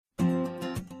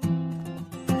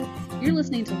You're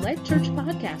listening to Life Church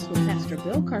Podcast with Pastor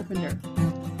Bill Carpenter.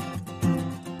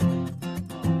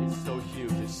 It's so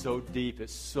huge, it's so deep,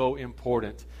 it's so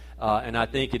important. And I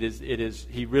think it is.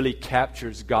 He really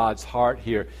captures God's heart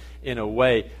here in a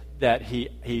way that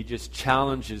he just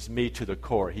challenges me to the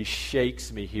core. He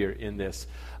shakes me here in this.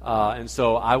 And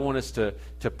so I want us to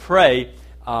pray,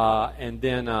 and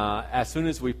then as soon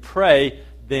as we pray,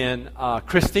 then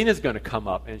Christina's going to come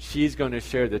up, and she's going to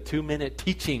share the 2-minute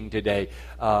teaching today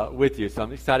with you. So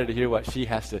I'm excited to hear what she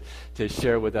has to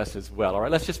share with us as well. All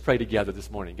right, let's just pray together this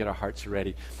morning. Get our hearts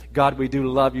ready. God, we do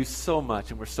love you so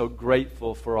much, and we're so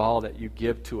grateful for all that you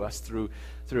give to us through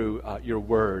your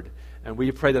word. And we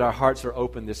pray that our hearts are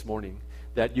open this morning,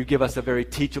 that you give us a very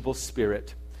teachable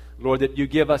spirit. Lord, that you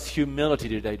give us humility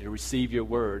today to receive your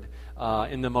word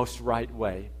in the most right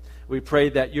way. We pray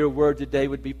that your word today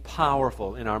would be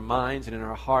powerful in our minds and in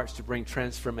our hearts to bring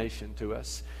transformation to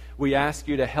us. We ask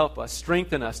you to help us,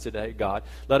 strengthen us today, God.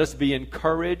 Let us be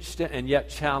encouraged and yet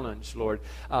challenged, Lord,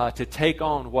 to take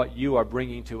on what you are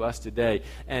bringing to us today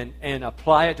and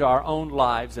apply it to our own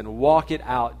lives and walk it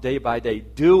out day by day,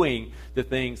 doing the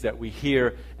things that we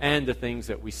hear and the things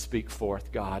that we speak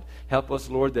forth, God. Help us,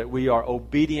 Lord, that we are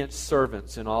obedient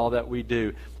servants in all that we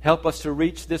do. Help us to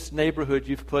reach this neighborhood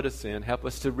you've put us in. Help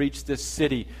us to reach this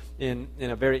city in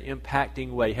a very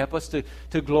impacting way. Help us to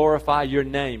glorify your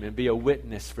name and be a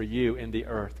witness for you in the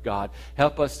earth, God.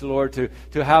 Help us, Lord, to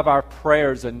have our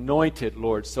prayers anointed,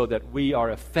 Lord, so that we are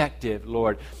effective,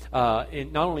 Lord,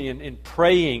 not only in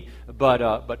praying,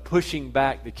 but pushing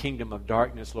back the kingdom of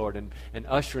darkness, Lord, and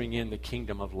ushering in the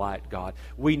kingdom of light, God.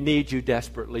 We need you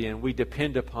desperately, and we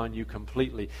depend upon you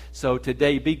completely. So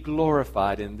today, be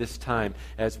glorified in this time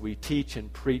as we teach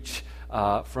and preach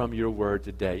from your word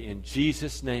today. In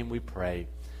Jesus' name we pray.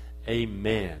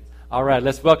 Amen. All right,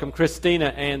 let's welcome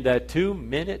Christina and the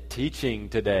 2-minute teaching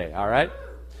today. All right?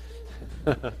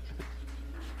 There you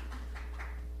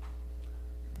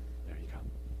go.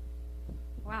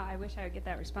 Wow, I wish I would get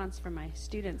that response from my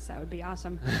students. That would be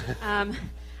awesome.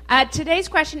 Today's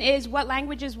question is, what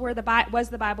languages was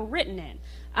the Bible written in?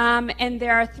 And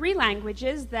there are 3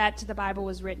 languages that the Bible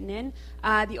was written in.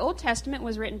 The Old Testament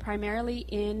was written primarily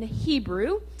in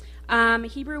Hebrew.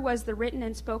 Hebrew was the written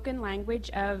and spoken language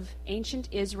of ancient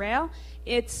Israel.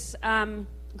 It's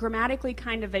grammatically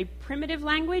kind of a primitive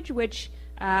language, which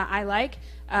I like.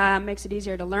 Makes it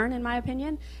easier to learn, in my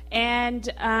opinion. And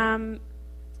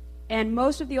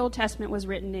most of the Old Testament was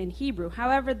written in Hebrew.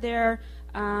 However, there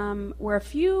were a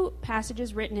few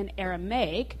passages written in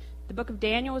Aramaic. The book of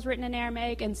Daniel was written in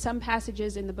Aramaic, and some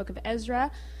passages in the book of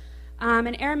Ezra.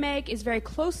 And Aramaic is very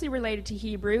closely related to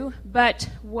Hebrew, but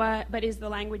is the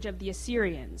language of the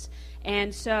Assyrians,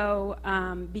 and so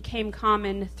became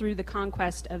common through the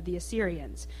conquest of the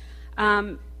Assyrians.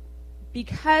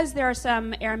 Because there are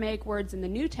some Aramaic words in the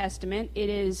New Testament, it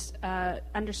is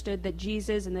understood that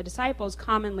Jesus and the disciples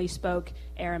commonly spoke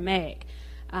Aramaic.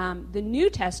 The New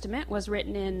Testament was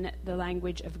written in the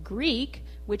language of Greek,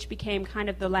 which became kind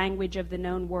of the language of the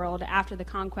known world after the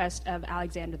conquest of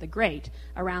Alexander the Great,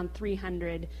 around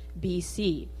 300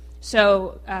 BC.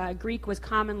 So Greek was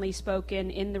commonly spoken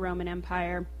in the Roman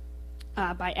Empire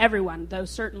by everyone, though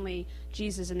certainly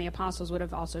Jesus and the apostles would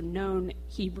have also known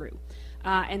Hebrew.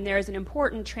 And there is an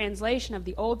important translation of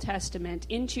the Old Testament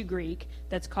into Greek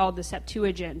that's called the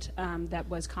Septuagint that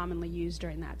was commonly used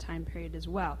during that time period as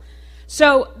well.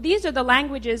 So these are the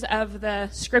languages of the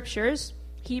scriptures,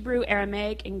 Hebrew,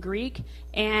 Aramaic, and Greek,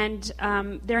 and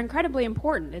they're incredibly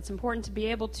important. It's important to be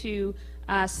able to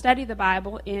study the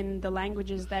Bible in the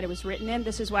languages that it was written in.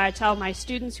 This is why I tell my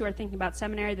students who are thinking about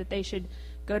seminary that they should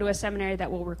go to a seminary that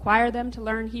will require them to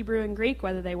learn Hebrew and Greek,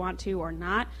 whether they want to or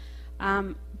not.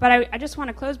 But I just want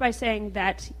to close by saying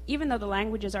that even though the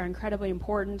languages are incredibly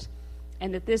important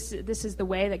and that this is the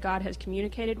way that God has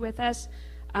communicated with us,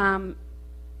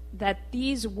 that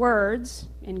these words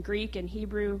in Greek and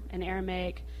Hebrew and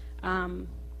Aramaic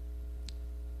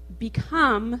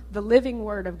become the living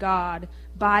word of God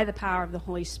by the power of the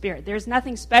Holy Spirit. There's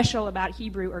nothing special about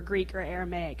Hebrew or Greek or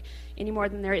Aramaic any more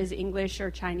than there is English or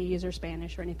Chinese or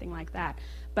Spanish or anything like that.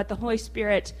 But the Holy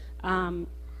Spirit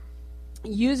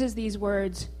uses these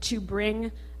words to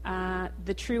bring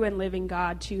the true and living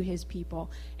God to his people.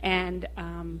 And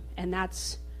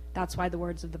that's why the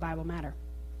words of the Bible matter.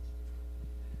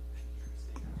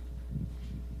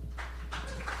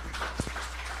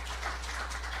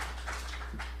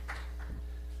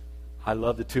 I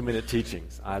love the 2-minute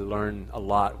teachings. I learn a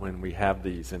lot when we have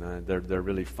these, and they're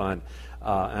really fun.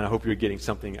 and I hope you're getting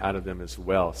something out of them as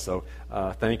well. So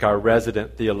thank our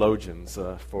resident theologians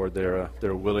for their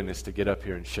willingness to get up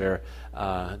here and share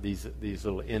these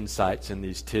little insights and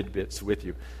these tidbits with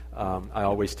you. I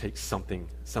always take something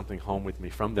home with me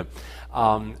from them.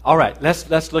 All right,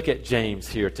 let's look at James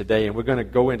here today, and we're going to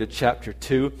go into chapter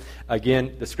 2.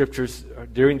 Again, the scriptures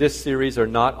during this series are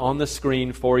not on the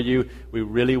screen for you. We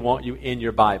really want you in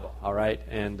your Bible, all right?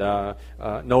 And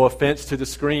no offense to the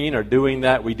screen or doing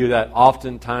that. We do that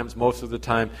oftentimes, most of the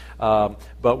time.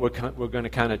 But we're going to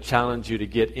kind of challenge you to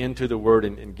get into the Word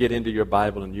and get into your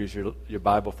Bible and use your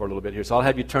Bible for a little bit here. So I'll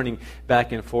have you turning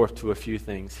back and forth to a few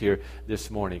things here this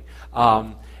morning.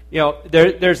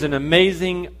 There's an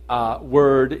amazing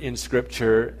word in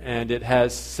Scripture, and it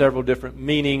has several different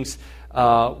meanings,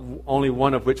 only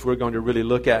one of which we're going to really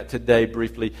look at today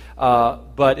briefly.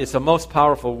 But it's a most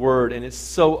powerful word, and it's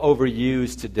so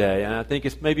overused today. And I think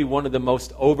it's maybe one of the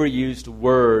most overused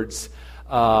words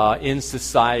in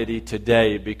society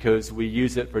today, because we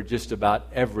use it for just about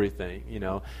everything,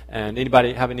 And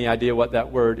anybody have any idea what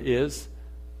that word is?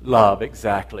 Love,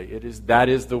 exactly. That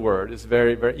is the word. It's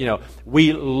very, very,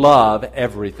 we love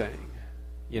everything.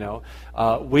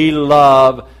 We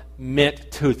love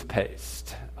mint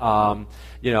toothpaste. My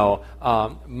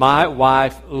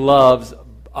wife loves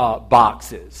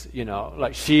boxes,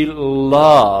 like she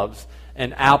loves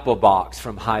an apple box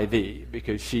from Hy-Vee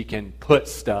because she can put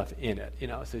stuff in it,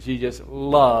 so she just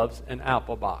loves an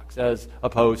apple box as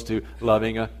opposed to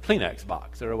loving a Kleenex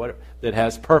box or whatever that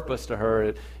has purpose to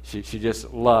her. She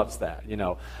just loves that,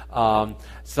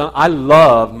 So I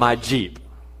love my Jeep.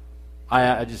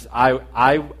 I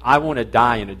want to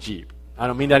die in a Jeep. I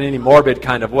don't mean that in any morbid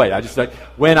kind of way. I just like,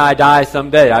 when I die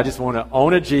someday, I just want to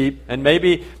own a Jeep, and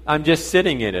maybe I'm just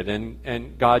sitting in it,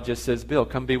 and God just says, Bill,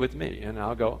 come be with me. And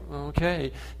I'll go,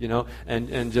 okay,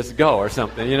 and just go or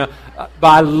something, But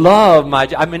I love my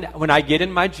Jeep. I mean, when I get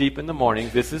in my Jeep in the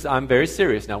mornings, I'm very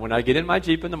serious now. When I get in my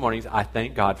Jeep in the mornings, I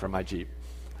thank God for my Jeep.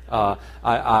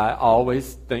 I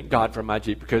always thank God for my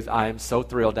Jeep because I am so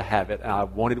thrilled to have it. I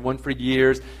wanted one for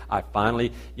years. I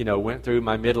finally, went through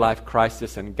my midlife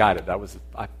crisis and got it.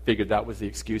 I figured that was the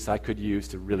excuse I could use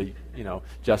to really,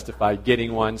 justify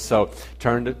getting one. So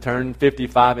turned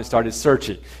 55 and started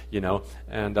searching,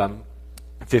 and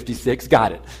 56,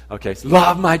 got it. Okay, so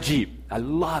love my Jeep. I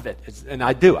love it. And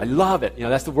I do. I love it.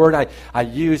 That's the word I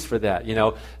use for that.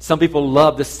 Some people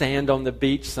love the sand on the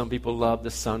beach. Some people love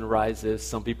the sunrises.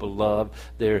 Some people love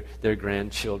their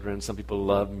grandchildren. Some people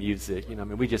love music.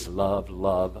 We just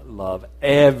love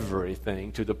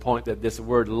everything, to the point that this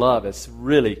word love is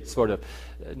really sort of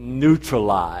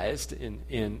neutralized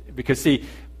because, see,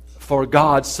 for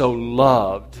God so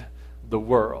loved the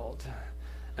world.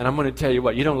 And I'm going to tell you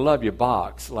what, you don't love your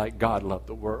box like God loved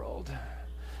the world.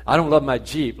 I don't love my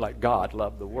Jeep like God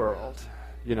loved the world.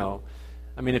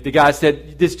 If the guy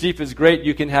said, this Jeep is great,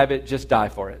 you can have it, just die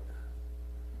for it.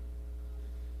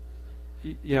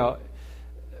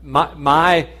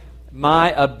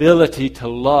 My ability to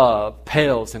love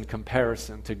pales in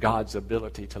comparison to God's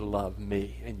ability to love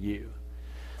me and you.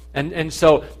 And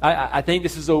so I think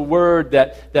this is a word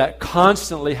that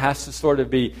constantly has to sort of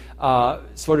be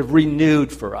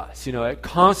renewed for us. It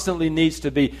constantly needs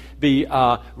to be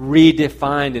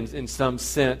redefined in some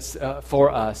sense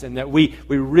for us, and that we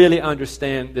really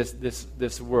understand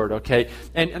this word. Okay,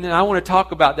 and then I want to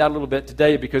talk about that a little bit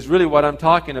today, because really what I'm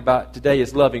talking about today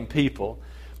is loving people.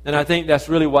 And I think that's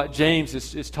really what James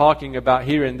is talking about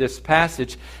here in this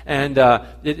passage. And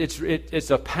it's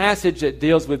a passage that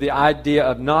deals with the idea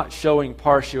of not showing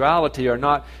partiality or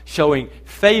not showing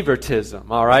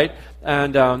favoritism, all right?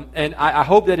 And I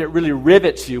hope that it really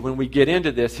rivets you when we get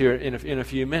into this here in a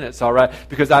few minutes, all right?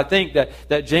 Because I think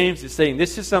that James is saying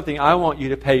this is something I want you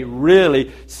to pay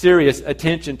really serious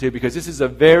attention to, because this is a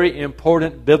very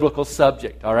important biblical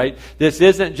subject, all right? This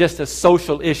isn't just a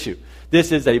social issue.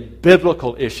 This is a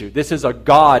biblical issue. This is a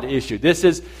God issue. This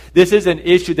is an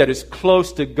issue that is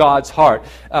close to God's heart.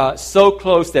 So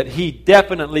close that He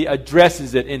definitely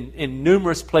addresses it in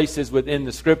numerous places within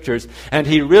the Scriptures. And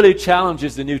He really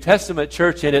challenges the New Testament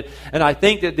church in it. And I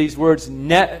think that these words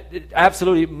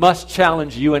absolutely must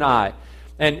challenge you and I.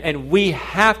 And we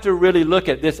have to really look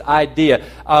at this idea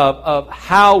of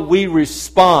how we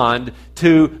respond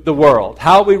to the world,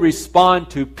 how we respond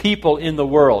to people in the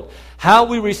world, how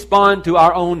we respond to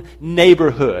our own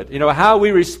neighborhood, how we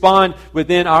respond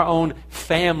within our own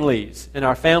families and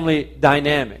our family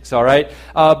dynamics, all right?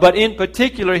 But in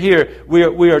particular here,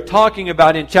 we are talking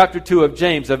about in chapter 2 of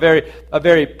James, a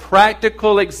very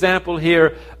practical example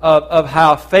here of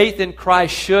how faith in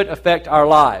Christ should affect our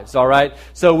lives, all right?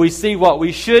 So we see what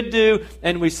we should do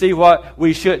and we see what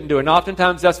we shouldn't do. And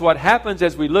oftentimes that's what happens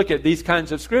as we look at these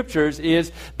kinds of scriptures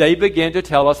is they begin to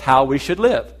tell us how we should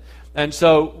live. And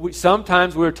so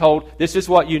sometimes we're told this is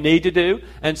what you need to do,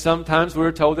 and sometimes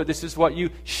we're told that this is what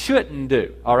you shouldn't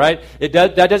do. All right,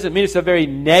 that doesn't mean it's a very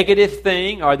negative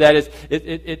thing, or that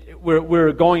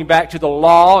we're going back to the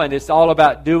law and it's all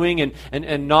about doing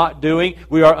and not doing.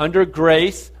 We are under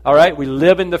grace. All right, we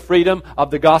live in the freedom of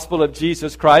the gospel of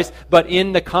Jesus Christ, but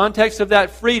in the context of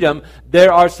that freedom,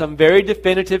 there are some very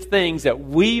definitive things that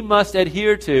we must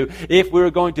adhere to if we're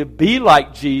going to be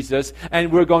like Jesus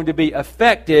and we're going to be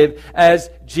effective as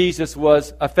Jesus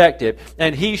was effective.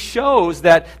 And he shows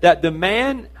that the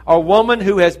man or woman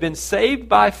who has been saved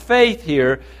by faith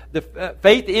here, the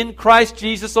faith in Christ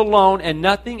Jesus alone and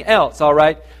nothing else, all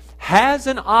right, has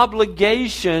an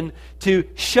obligation to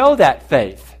show that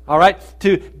faith. All right,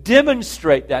 to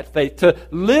demonstrate that faith, to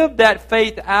live that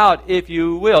faith out, if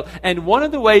you will. And one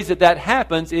of the ways that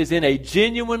happens is in a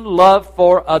genuine love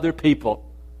for other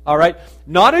people. All right,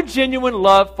 not a genuine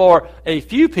love for a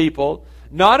few people,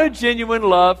 not a genuine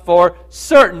love for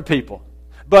certain people.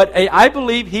 But I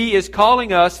believe he is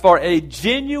calling us for a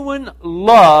genuine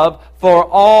love for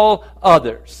all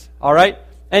others. All right,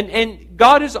 and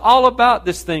God is all about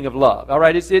this thing of love. All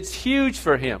right, it's huge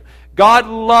for him. God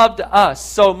loved us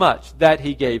so much that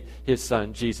he gave his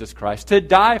son, Jesus Christ, to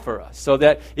die for us, so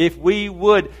that if we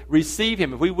would receive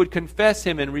him, if we would confess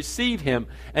him and receive him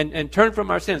and turn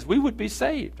from our sins, we would be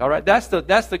saved. All right, that's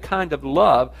the kind of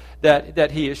love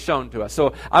that he has shown to us.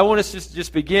 So I want us to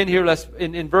just begin here.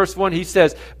 In verse 1, he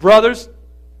says, brothers,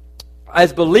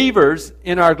 as believers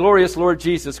in our glorious Lord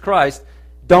Jesus Christ,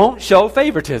 don't show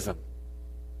favoritism.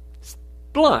 It's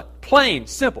blunt, plain,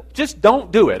 simple. Just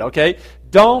don't do it, okay?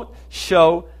 Don't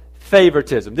show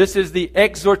favoritism. This is the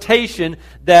exhortation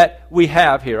that we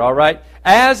have here, all right?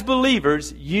 As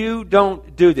believers, you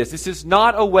don't do this. This is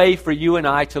not a way for you and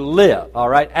I to live, all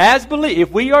right?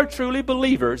 If we are truly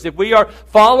believers, if we are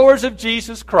followers of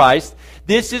Jesus Christ,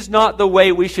 this is not the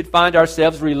way we should find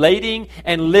ourselves relating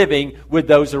and living with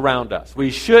those around us.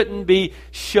 We shouldn't be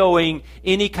showing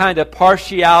any kind of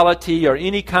partiality or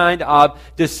any kind of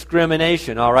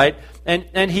discrimination, all right?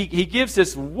 And he gives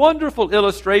this wonderful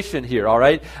illustration here, all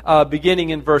right,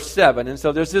 beginning in verse 7. And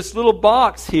so there's this little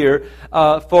box here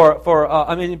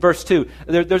in verse 2.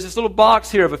 There's this little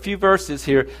box here of a few verses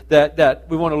here that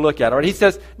we want to look at. All right, he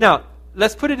says, now,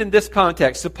 let's put it in this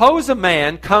context. Suppose a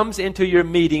man comes into your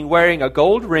meeting wearing a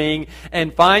gold ring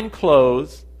and fine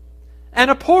clothes, and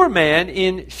a poor man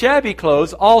in shabby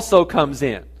clothes also comes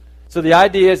in. So the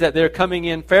idea is that they're coming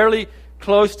in fairly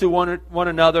close to one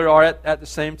another or at the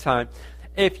same time.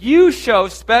 If you show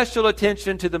special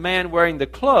attention to the man wearing the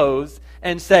clothes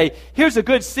and say, here's a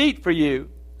good seat for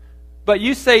you, but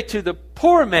you say to the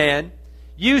poor man,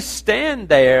 you stand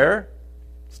there,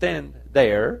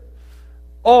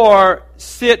 or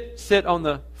sit on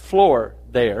the floor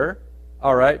there,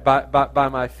 all right, by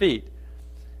my feet,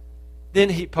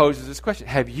 then he poses this question,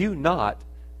 have you not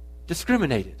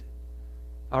discriminated?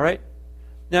 All right?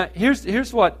 Now,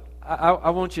 here's what I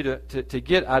want you to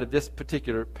get out of this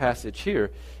particular passage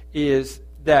here is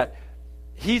that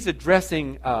he's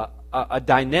addressing a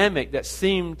dynamic that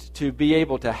seemed to be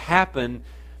able to happen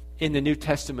in the New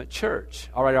Testament church,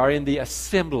 all right, or in the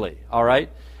assembly, all right?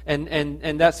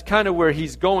 And that's kind of where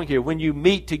he's going here. When you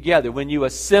meet together, when you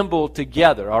assemble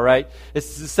together, all right?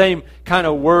 It's the same kind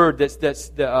of word that's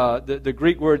the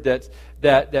Greek word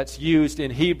that's used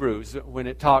in Hebrews when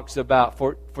it talks about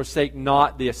forsake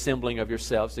not the assembling of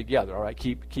yourselves together. All right,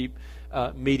 keep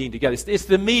meeting together. It's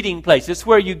the meeting place. It's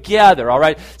where you gather. All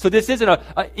right. So this isn't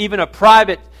even a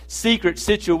private, secret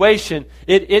situation.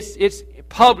 It's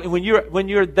public. When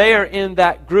you're there in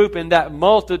that group, in that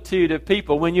multitude of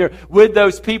people, when you're with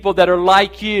those people that are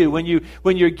like you, when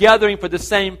you're gathering for the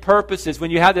same purposes, when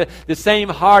you have the same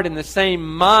heart and the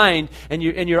same mind, and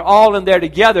you're all in there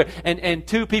together, and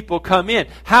two people come in,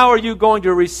 how are you going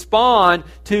to respond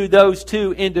to those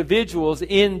two individuals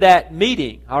in that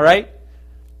meeting? All right.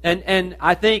 And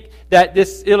I think that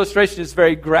this illustration is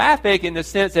very graphic in the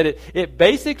sense that it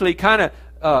basically kind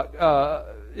of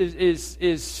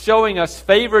is showing us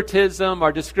favoritism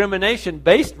or discrimination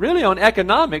based really on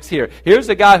economics here. Here's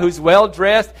a guy who's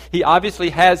well-dressed. He obviously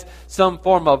has some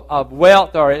form of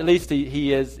wealth, or at least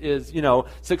he is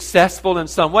successful in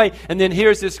some way. And then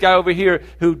here's this guy over here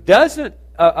who doesn't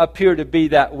appear to be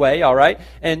that way, all right?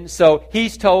 And so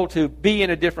he's told to be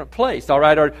in a different place, all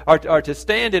right, or to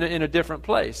stand in a different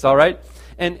place, all right?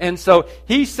 And so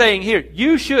he's saying here,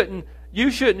 you shouldn't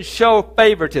show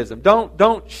favoritism.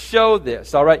 Don't show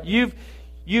this. All right.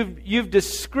 You've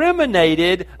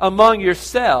discriminated among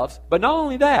yourselves. But not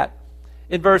only that,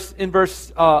 in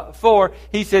verse 4,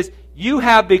 he says, you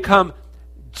have become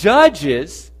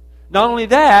judges. Not only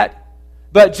that,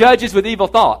 but judges with evil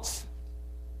thoughts.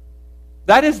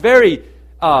 That is very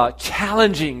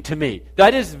challenging to me.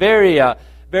 That is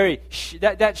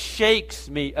that shakes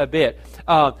me a bit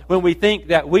when we think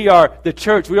that we are the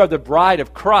church, we are the bride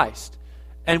of Christ.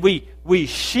 And we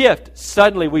shift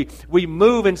suddenly. We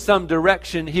move in some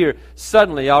direction here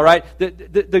suddenly, all right?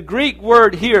 The Greek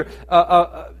word here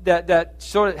that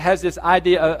sort of has this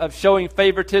idea of showing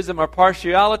favoritism or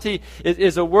partiality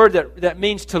is a word that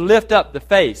means to lift up the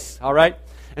face, all right?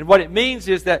 And what it means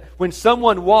is that when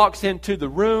someone walks into the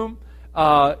room,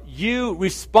 you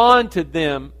respond to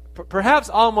them, perhaps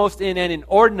almost in an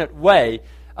inordinate way.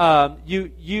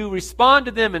 You respond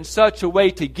to them in such a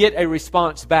way to get a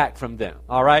response back from them,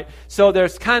 all right? So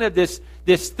there's kind of this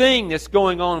thing that's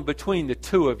going on between the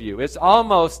two of you. It's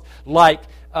almost like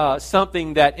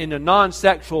something that in a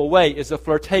non-sexual way is a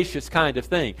flirtatious kind of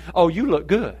thing. Oh, you look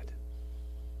good.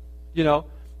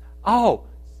 Oh,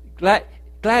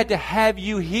 glad to have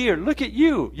you here. Look at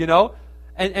you,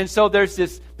 And so there's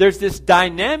this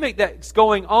dynamic that's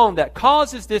going on that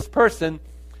causes this person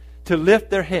to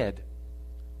lift their head.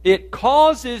 It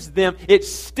causes them, it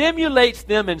stimulates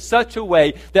them in such a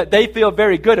way that they feel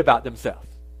very good about themselves.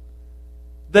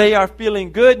 They are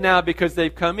feeling good now because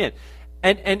they've come in.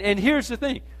 And here's the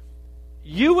thing.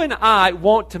 You and I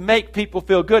want to make people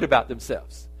feel good about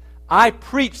themselves. I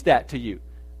preach that to you.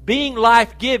 Being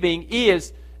life-giving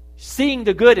is seeing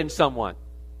the good in someone,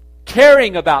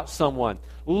 caring about someone,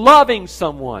 loving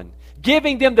someone,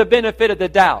 giving them the benefit of the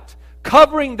doubt,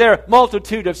 covering their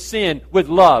multitude of sin with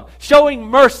love, showing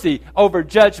mercy over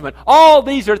judgment. All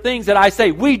these are things that I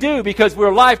say we do because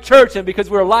we're Life Church and because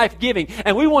we're life-giving,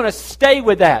 and we want to stay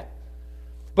with that.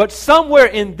 But somewhere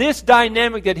in this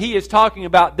dynamic that he is talking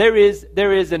about, there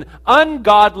is an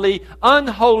ungodly,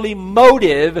 unholy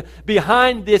motive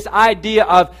behind this idea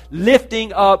of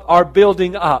lifting up or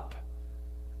building up.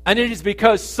 And it is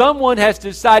because someone has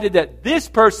decided that this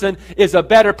person is a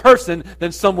better person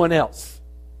than someone else.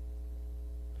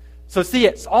 So see,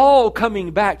 it's all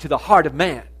coming back to the heart of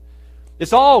man.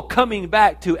 It's all coming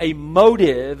back to a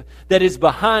motive that is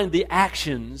behind the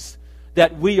actions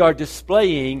that we are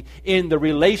displaying in the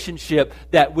relationship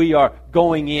that we are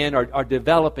going in or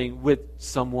developing with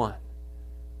someone.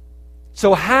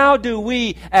 So how do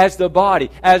we as the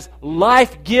body, as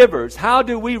life givers, how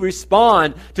do we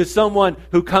respond to someone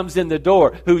who comes in the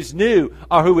door, who's new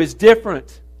or who is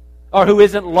different or who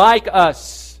isn't like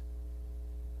us?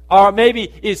 Or maybe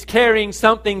is carrying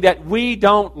something that we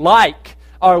don't like,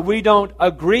 or we don't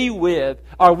agree with,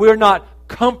 or we're not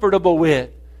comfortable with.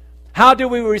 How do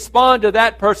we respond to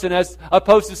that person as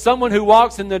opposed to someone who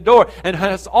walks in the door and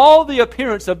has all the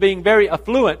appearance of being very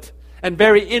affluent and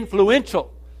very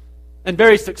influential and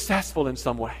very successful in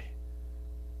some way?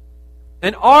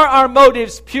 And are our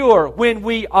motives pure when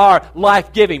we are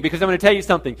life-giving? Because I'm going to tell you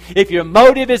something. If your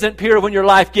motive isn't pure when you're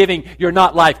life-giving, you're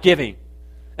not life-giving.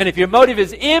 And if your motive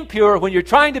is impure when you're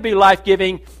trying to be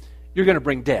life-giving, you're going to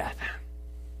bring death,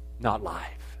 not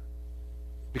life.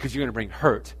 Because you're going to bring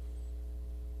hurt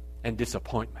and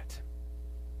disappointment.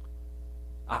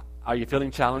 Are you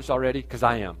feeling challenged already? Because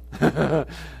I am.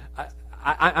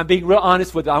 I'm being real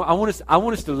honest with you. I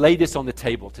want us to lay this on the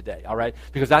table today, all right?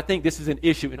 Because I think this is an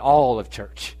issue in all of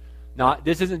church.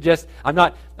 This isn't just, I'm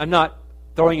not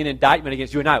throwing an indictment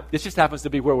against you and I. This just happens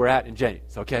to be where we're at in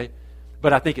James, okay?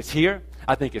 But I think it's here.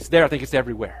 I think it's there. I think it's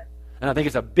everywhere. And I think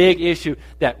it's a big issue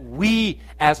that we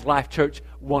as Life Church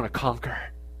want to conquer.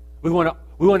 We want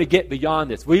to get beyond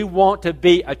this. We want to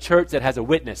be a church that has a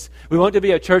witness. We want to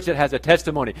be a church that has a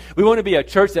testimony. We want to be a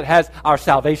church that has our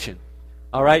salvation.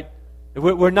 All right?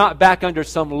 We're not back under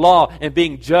some law and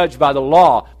being judged by the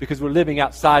law because we're living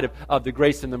outside of the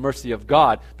grace and the mercy of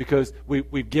God because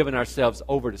we've given ourselves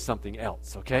over to something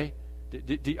else. Okay?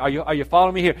 Are you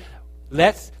following me here?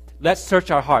 Let's search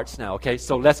our hearts now, okay?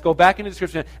 So let's go back into the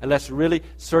Scripture and let's really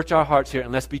search our hearts here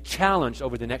and let's be challenged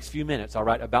over the next few minutes, all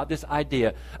right, about this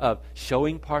idea of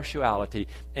showing partiality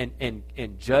and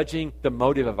judging the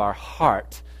motive of our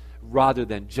heart rather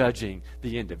than judging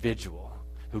the individual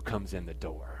who comes in the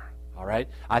door. All right?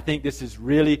 I think this is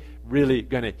really, really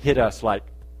going to hit us like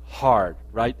hard,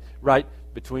 right? Right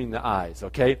between the eyes,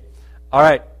 okay? All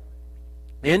right.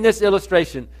 In this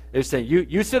illustration, they're saying,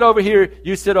 you sit over here,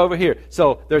 you sit over here.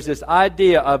 So there's this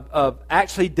idea of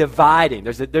actually dividing.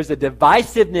 There's a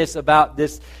divisiveness about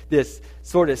this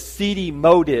sort of seedy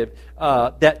motive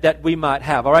that we might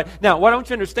have. All right. Now, what I want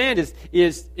you to understand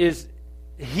is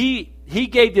he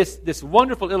gave this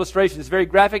wonderful illustration, this very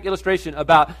graphic illustration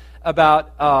about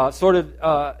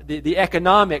the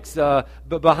economics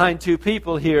behind two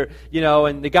people here,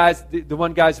 and the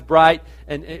one guy's bright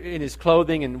and in his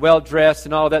clothing and well dressed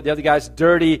and all of that. The other guy's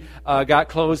dirty, got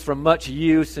clothes from much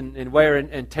use and wear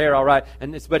and tear. All right,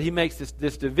 but he makes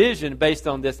this division based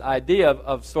on this idea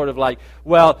of sort of like,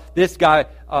 well, this guy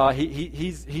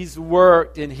he's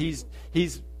worked and he's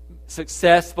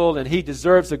successful and he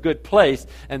deserves a good place,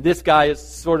 and this guy is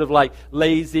sort of like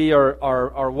lazy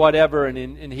or whatever,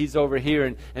 and he's over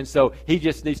here, and so he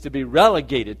just needs to be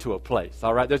relegated to a place.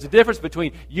 All right, there's a difference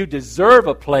between you deserve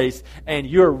a place and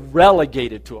you're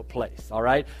relegated to a place. All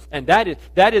right, and that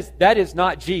is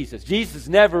not Jesus. Jesus is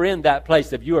never in that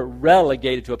place of you are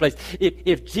relegated to a place.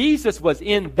 If Jesus was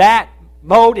in that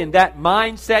mode, in that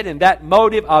mindset, in that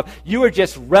motive of you are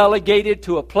just relegated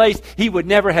to a place, he would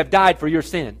never have died for your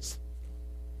sins.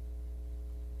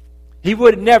 He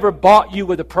would have never bought you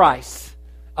with a price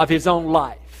of his own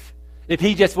life if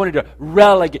he just wanted to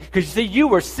relegate. Because you see, you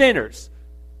were sinners.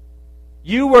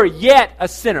 You were yet a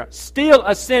sinner, still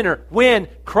a sinner when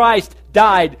Christ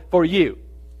died for you.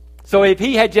 So if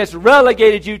he had just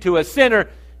relegated you to a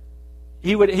sinner,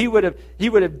 he would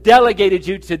have delegated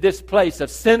you to this place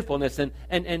of sinfulness, and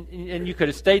you could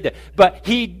have stayed there. But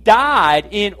he died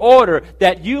in order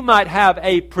that you might have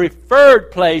a preferred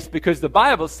place, because the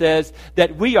Bible says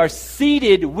that we are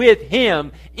seated with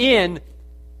him in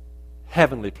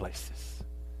heavenly places.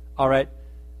 All right?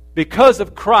 Because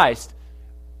of Christ,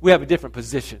 we have a different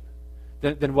position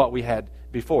than what we had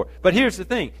before. But here's the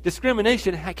thing.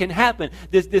 Discrimination can happen.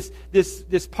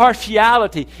 This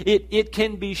partiality, it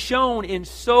can be shown in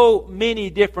so many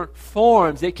different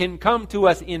forms. It can come to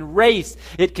us in race.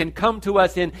 It can come to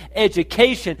us in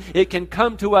education. It can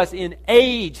come to us in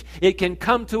age. It can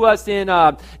come to us in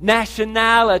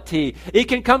nationality. It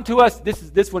can come to us,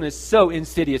 this one is so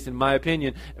insidious in my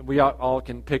opinion. We all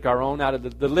can pick our own out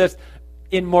of the list.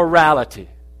 In morality.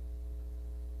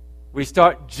 We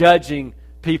start judging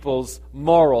people's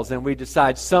morals, and we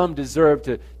decide some deserve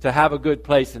to have a good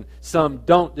place and some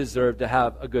don't deserve to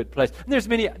have a good place.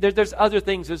 And there's other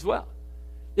things as well.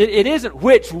 It isn't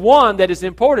which one that is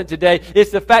important today.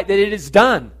 It's the fact that it is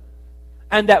done,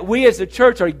 and that we as a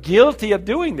church are guilty of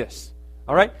doing this.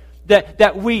 All right,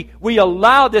 that we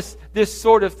allow this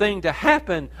sort of thing to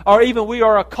happen, or even we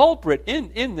are a culprit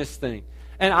in this thing.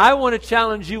 And I want to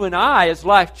challenge you and I as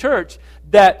Life Church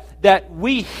that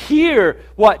we hear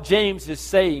what James is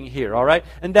saying here, all right?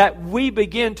 And that we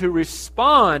begin to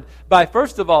respond by,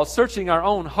 first of all, searching our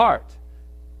own heart.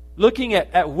 Looking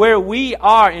at where we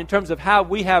are in terms of how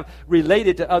we have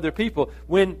related to other people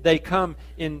when they come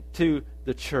into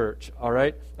the church, all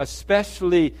right?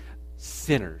 Especially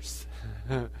sinners.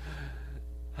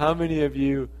 How many of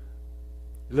you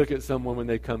look at someone when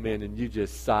they come in and you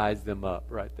just size them up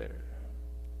right there?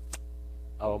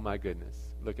 Oh my goodness,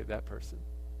 look at that person.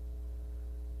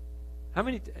 How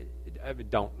many,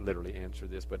 don't literally answer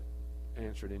this, but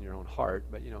answer it in your own heart,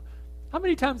 but how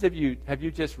many times have you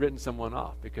just written someone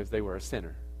off because they were a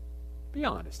sinner? Be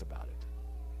honest about it.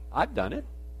 I've done it.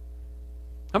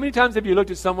 How many times have you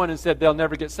looked at someone and said they'll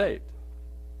never get saved?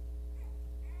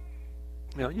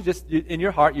 In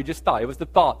your heart, you just thought, it was the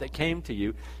thought that came to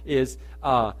you is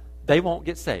they won't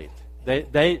get saved.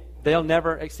 They'll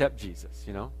never accept Jesus,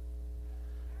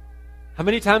 How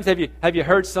many times have you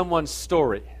heard someone's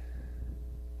story?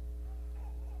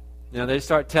 They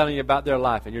start telling you about their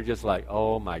life, and you're just like,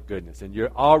 oh my goodness, and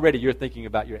you're thinking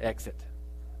about your exit.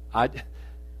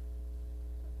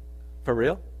 For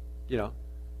real?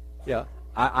 Yeah.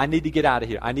 I need to get out of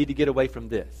here. I need to get away from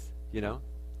this.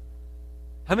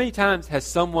 How many times has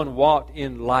someone walked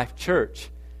in Life Church,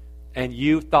 and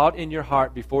you thought in your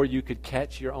heart before you could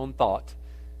catch your own thought,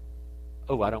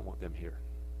 oh, I don't want them here.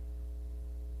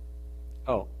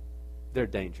 Oh, they're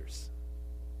dangerous.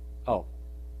 Oh,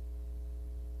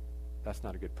 that's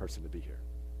not a good person to be here.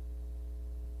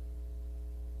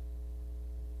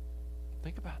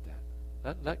 Think about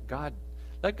that. Let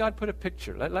God put a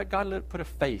picture. Let God put a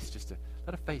face.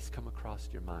 Let a face come across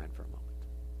your mind for a moment.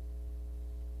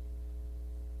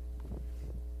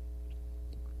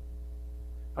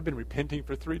 I've been repenting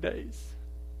for 3 days.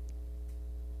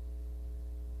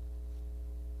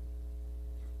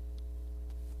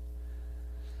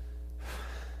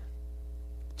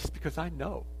 because I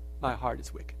know my heart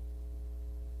is wicked.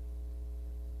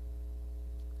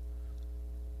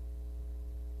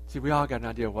 See, we all got an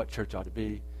idea of what church ought to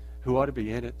be, who ought to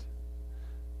be in it,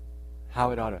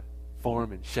 how it ought to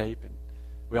form and shape, and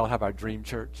we all have our dream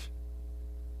church.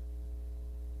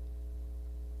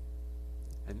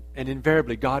 And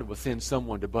invariably, God will send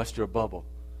someone to bust your bubble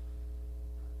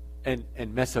and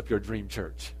mess up your dream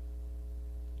church.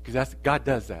 Because God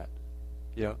does that.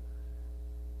 You know?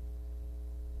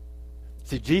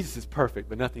 See, Jesus is perfect,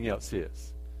 but nothing else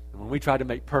is. And when we try to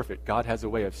make perfect, God has a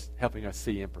way of helping us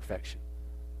see imperfection.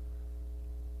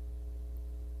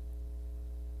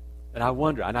 And I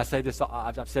wonder, and I say this,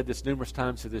 I've said this numerous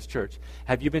times to this church,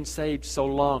 have you been saved so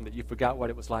long that you forgot what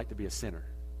it was like to be a sinner?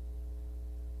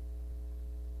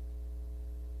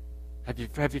 Have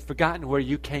you forgotten where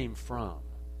you came from?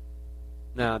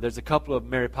 Now, there's a couple of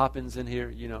Mary Poppins in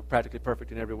here, practically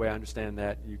perfect in every way. I understand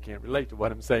that. You can't relate to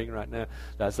what I'm saying right now.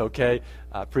 That's okay.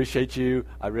 I appreciate you.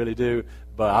 I really do.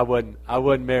 But I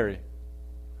wouldn't Mary.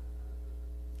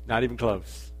 Not even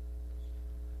close.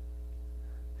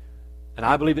 And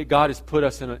I believe that God has put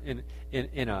us in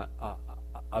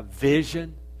a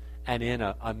vision and in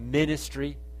a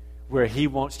ministry where He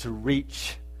wants to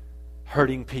reach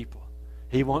hurting people.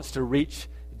 He wants to reach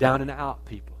down and out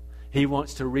people. He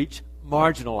wants to reach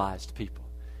marginalized people.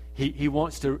 He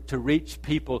wants to reach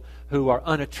people who are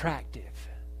unattractive.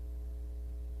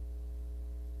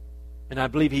 And I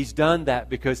believe He's done that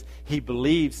because He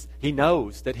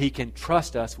knows that He can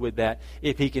trust us with that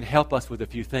if He can help us with a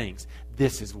few things.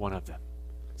 This is one of them.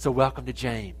 So welcome to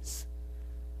James.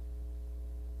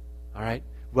 All right?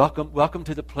 Welcome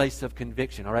to the place of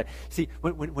conviction. All right? See,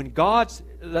 when God's...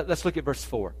 Let's look at verse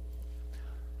 4.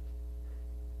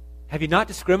 Have you not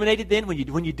discriminated then when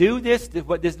you do this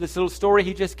little story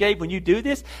he just gave, when you do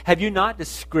this, have you not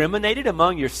discriminated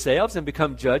among yourselves and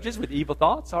become judges with evil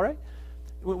thoughts? All right?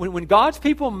 When God's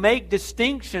people make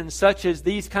distinctions such as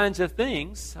these kinds of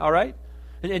things, all right?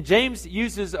 And James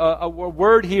uses a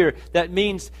word here that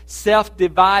means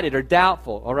self-divided or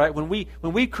doubtful, all right? When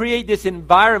we create this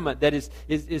environment that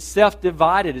is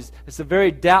self-divided, it's a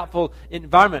very doubtful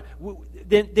environment,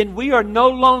 then we are no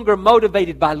longer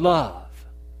motivated by love.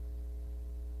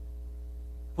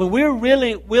 When we're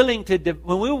really willing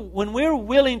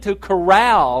to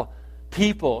corral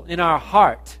people in our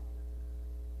heart,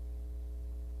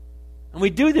 and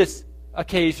we do this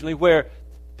occasionally, where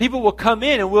people will come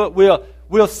in and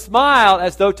we'll smile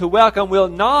as though to welcome, we'll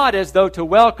nod as though to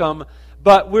welcome,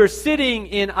 but we're sitting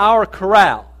in our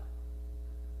corral,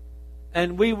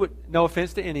 and we would, no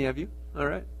offense to any of you, all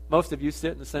right, most of you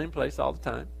sit in the same place all the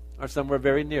time, or somewhere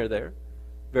very near there.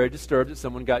 Very disturbed that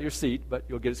someone got your seat, but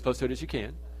you'll get as close to it as you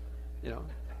can.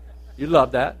 You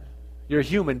love that. You're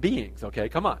human beings, okay?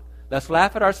 Come on. Let's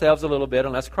laugh at ourselves a little bit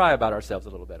and let's cry about ourselves a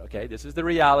little bit, okay? This is the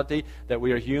reality that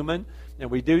we are human and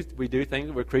we do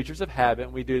things. We're creatures of habit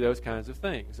and we do those kinds of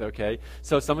things, okay?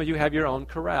 So some of you have your own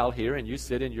corral here and you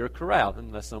sit in your corral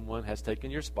unless someone has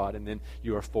taken your spot and then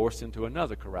you are forced into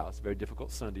another corral. It's a very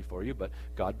difficult Sunday for you, but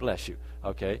God bless you,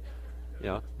 okay?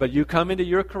 But you come into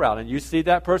your corral and you see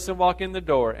that person walk in the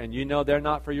door and you know they're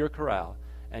not for your corral,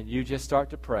 and you just start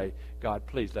to pray, God,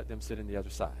 please let them sit in the other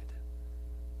side.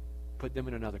 Put them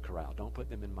in another corral. Don't put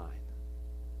them in mine.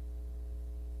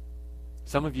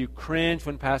 Some of you cringe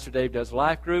when Pastor Dave does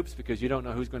life groups because you don't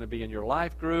know who's going to be in your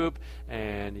life group,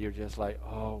 and you're just like,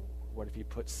 oh, what if he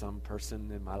puts some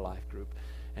person in my life group?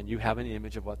 And you have an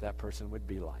image of what that person would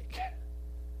be like.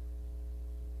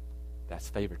 That's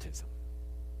favoritism.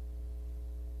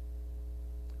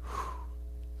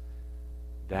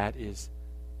 That is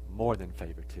more than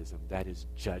favoritism. That is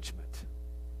judgment.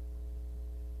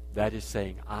 That is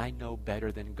saying, I know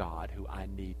better than God who I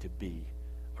need to be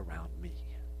around me.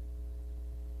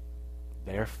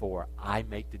 Therefore, I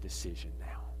make the decision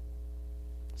now.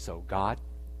 So, God,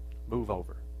 move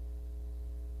over.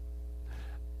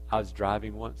 I was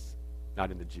driving once,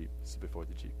 not in the Jeep. This is before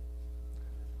the Jeep.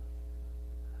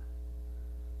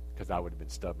 Because I would have been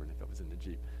stubborn if I was in the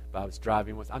Jeep. But I was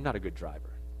driving once. I'm not a good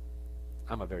driver.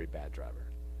 I'm a very bad driver.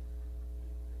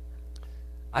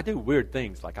 I do weird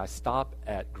things, like I stop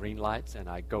at green lights and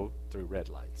I go through red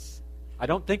lights. I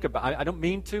don't think about. I don't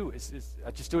mean to.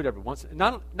 I just do it every once.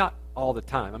 Not all the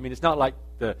time. I mean, it's not like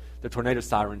the tornado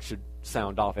siren should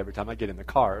sound off every time I get in the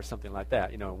car or something like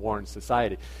that. Warn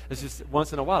society. It's just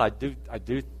once in a while I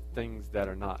do things that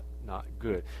are not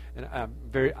good. And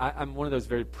I'm one of those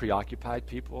very preoccupied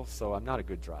people, so I'm not a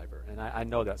good driver, and I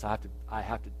know that. So I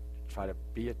have to try to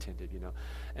be attentive,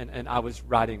 And I was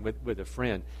riding with a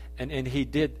friend, and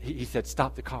he said,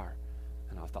 stop the car.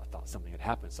 And I thought something had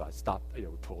happened, so I stopped, we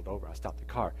pulled over, I stopped the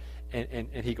car. And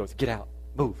he goes, get out.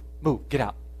 move, get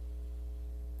out.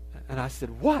 And I said,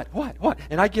 what?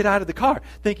 And I get out of the car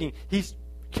thinking he's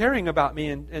caring about me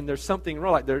and there's something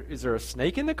wrong. Like, is there a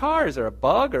snake in the car? Is there a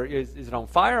bug? Or is it on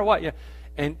fire or what? Yeah.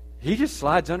 And he just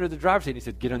slides under the driver's seat and he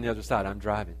said, get on the other side. I'm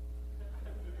driving.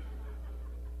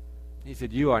 He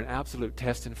said, you are an absolute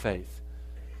test in faith.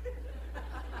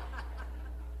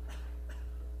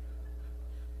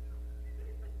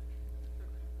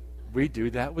 We do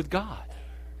that with God.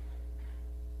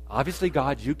 Obviously,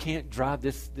 God, you can't drive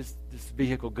this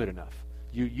vehicle good enough.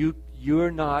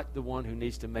 You're not the one who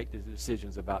needs to make the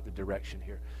decisions about the direction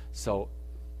here. So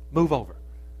move over,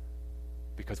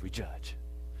 because we judge.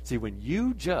 See, when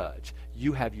you judge,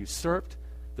 you have usurped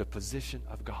the position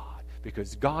of God,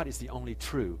 because God is the only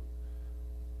true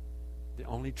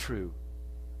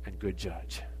and good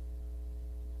judge.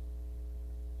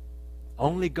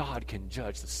 Only God can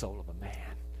judge the soul of a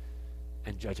man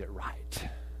and judge it right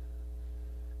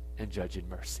and judge in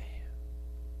mercy.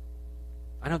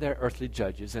 I know there are earthly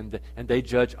judges, and they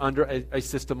judge under a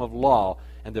system of law,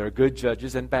 and there are good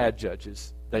judges and bad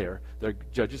judges there. There are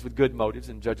judges with good motives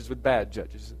and judges with bad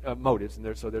motives,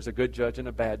 and so there's a good judge and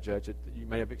a bad judge. You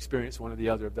may have experienced one or the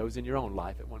other of those in your own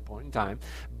life at one point in time,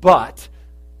 but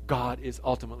God is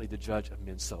ultimately the judge of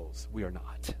men's souls. We are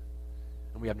not.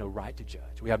 And we have no right to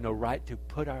judge. We have no right to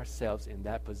put ourselves in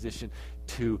that position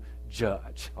to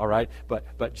judge. All right?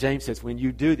 But James says, when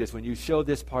you do this, when you show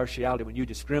this partiality, when you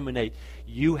discriminate,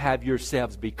 you have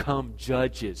yourselves become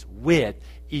judges with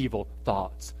evil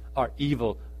thoughts or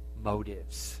evil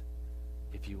motives,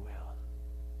 if you will.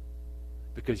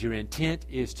 Because your intent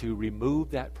is to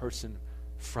remove that person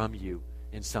from you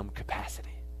in some capacity.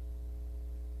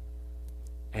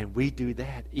 And we do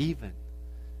that even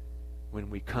when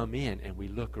we come in and we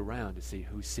look around to see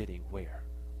who's sitting where.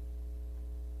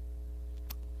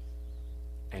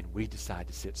 And we decide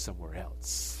to sit somewhere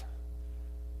else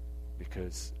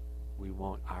because we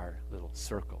want our little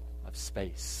circle of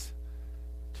space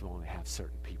to only have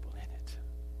certain people in it.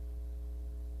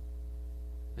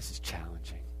 This is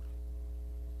challenging.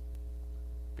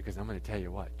 Because I'm going to tell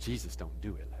you what, Jesus don't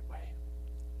do it that way.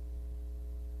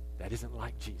 That isn't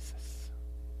like Jesus.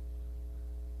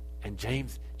 And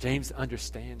James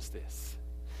understands this.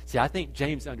 See, I think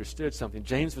James understood something.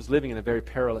 James was living in a very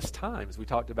perilous time, as we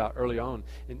talked about early on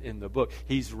in the book.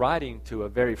 He's writing to a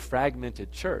very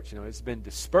fragmented church. It's been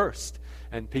dispersed,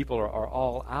 and people are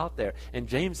all out there. And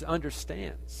James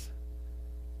understands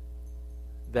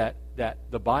that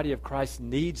the body of Christ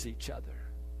needs each other,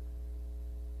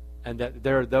 and that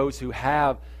there are those who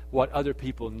have what other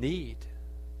people need.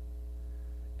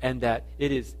 And that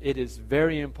it is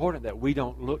very important that we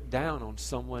don't look down on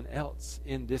someone else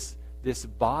in this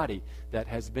body that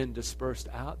has been dispersed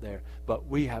out there. But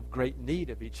we have great need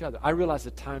of each other. I realize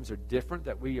the times are different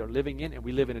that we are living in, and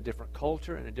we live in a different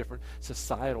culture and a different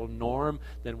societal norm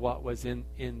than what was in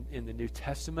the New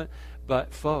Testament.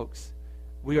 But folks,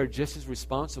 we are just as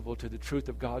responsible to the truth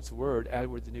of God's Word as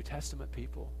were the New Testament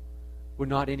people. We're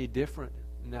not any different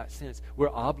in that sense. We're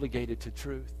obligated to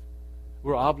truth.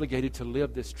 We're obligated to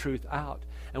live this truth out.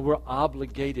 And we're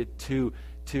obligated to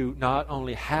not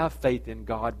only have faith in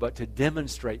God, but to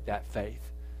demonstrate that faith.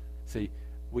 See,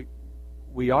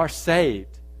 we are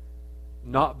saved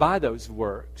not by those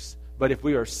works, but if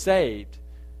we are saved,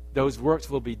 those works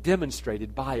will be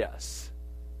demonstrated by us.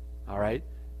 All right?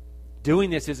 Doing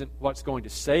this isn't what's going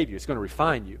to save you. It's going to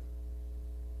refine you.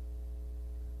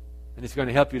 And it's going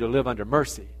to help you to live under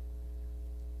mercy.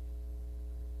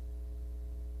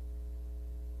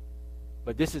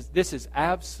 But this is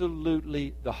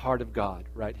absolutely the heart of God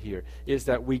right here, is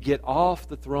that we get off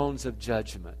the thrones of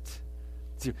judgment.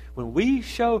 See, when we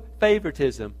show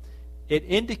favoritism, it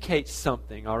indicates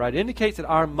something, all right? It indicates that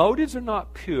our motives are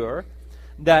not pure,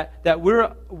 that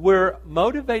we're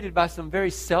motivated by some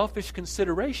very selfish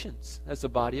considerations as the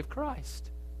body of Christ,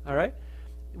 all right?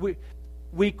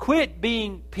 We quit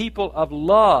being people of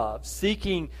love,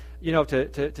 seeking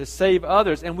to save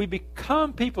others, and we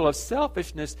become people of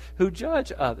selfishness who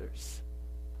judge others.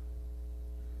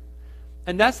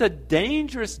 And that's a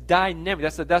dangerous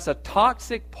dynamic. That's a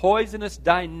toxic, poisonous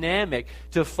dynamic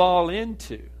to fall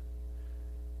into.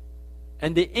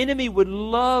 And the enemy would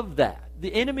love that.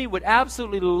 The enemy would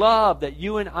absolutely love that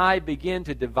you and I begin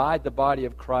to divide the body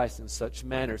of Christ in such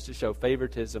manners to show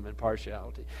favoritism and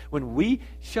partiality. When we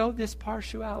show this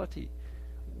partiality,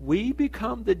 we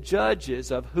become the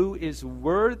judges of who is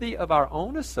worthy of our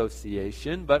own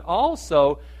association, but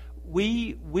also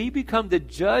we become the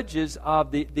judges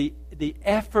of the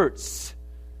efforts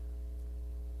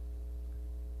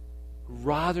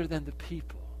rather than the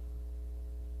people.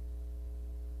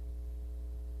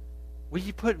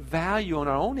 we put value on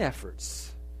our own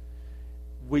efforts.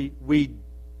 We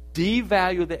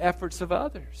devalue the efforts of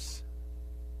others.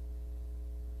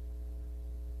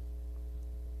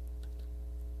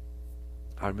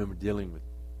 I remember dealing with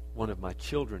one of my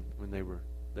children when they were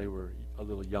a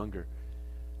little younger.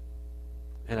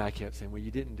 And I kept saying, well,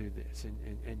 you didn't do this,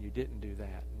 and you didn't do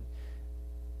that. And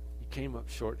you came up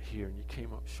short here, and you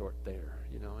came up short there,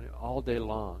 and all day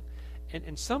long.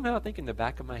 And somehow I think in the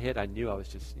back of my head, I knew I was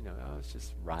just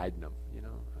riding them,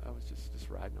 I was just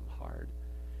riding them hard.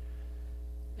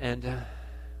 And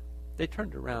they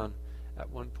turned around at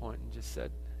one point and just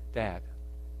said, Dad,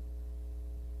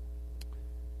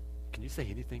 can you say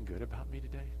anything good about me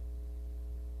today?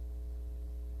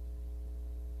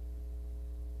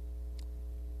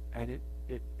 And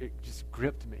it just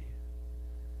gripped me,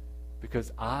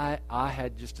 because I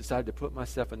had just decided to put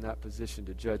myself in that position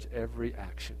to judge every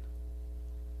action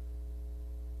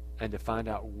and to find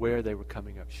out where they were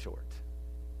coming up short.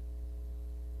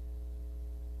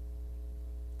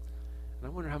 And I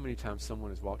wonder how many times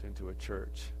someone has walked into a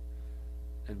church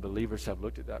and believers have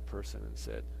looked at that person and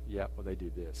said, yeah, well, they do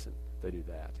this and they do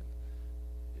that.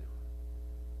 And,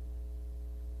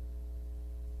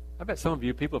 I bet some of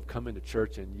you, people have come into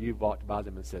church and you've walked by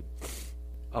them and said,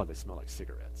 oh, they smell like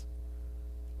cigarettes.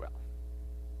 Well,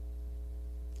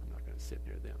 I'm not going to sit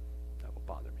near them. That will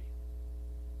bother me.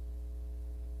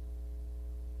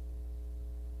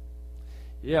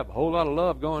 Yeah, a whole lot of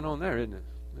love going on there, isn't it?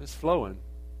 It's flowing.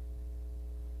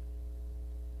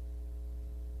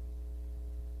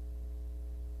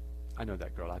 I know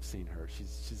that girl. I've seen her.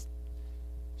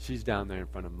 She's down there in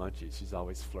front of Munchies. She's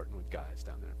always flirting with guys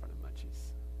down there in front of Munchies.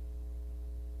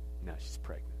 Now she's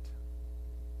pregnant.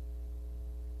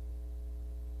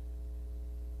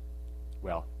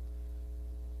 Well,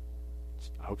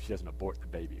 I hope she doesn't abort the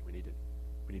baby. We need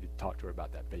to talk to her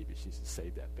about that baby. She needs to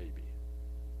save that baby.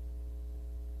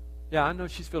 Yeah, I know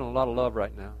she's feeling a lot of love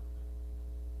right now.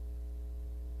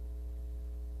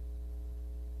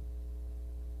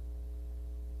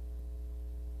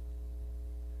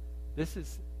 This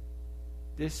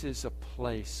is a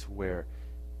place where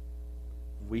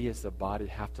we as the body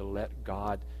have to let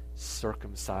God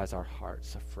circumcise our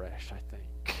hearts afresh, I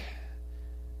think.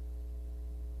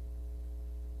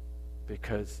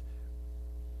 Because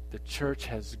the church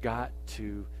has got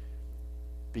to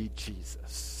be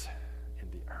Jesus in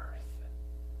the earth.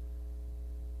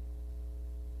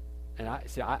 And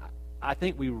I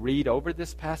think we read over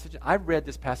this passage. I've read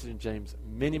this passage in James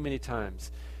many, many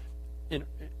times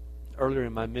earlier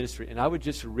in my ministry, and I would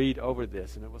just read over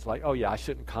this, and it was like, oh yeah, I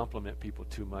shouldn't compliment people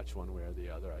too much one way or the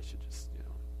other. I should just,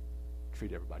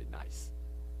 treat everybody nice.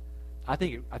 I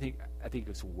think it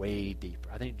goes way deeper.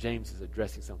 I think James is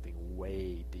addressing something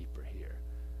way deeper here.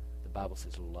 The Bible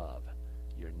says, love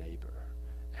your neighbor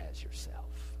as yourself.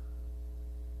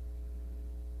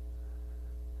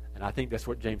 And I think that's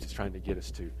what James is trying to get us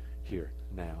to here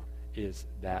now, is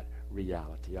that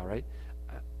reality, all right?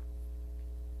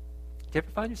 Do you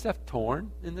ever find yourself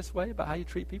torn in this way about how you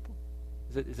treat people?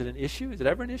 Is it an issue? Is it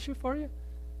ever an issue for you? I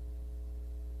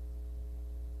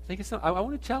think it's something. I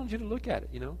want to challenge you to look at it,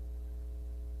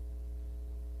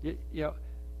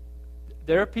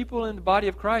 there are people in the body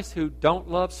of Christ who don't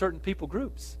love certain people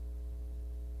groups.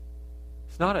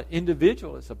 It's not an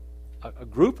individual. It's a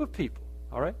group of people,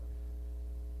 all right?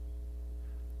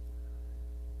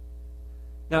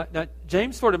 Now,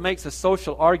 James sort of makes a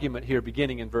social argument here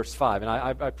beginning in verse 5, and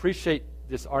I appreciate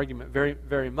this argument very,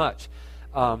 very much.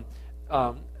 And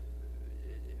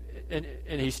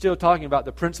he's still talking about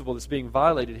the principle that's being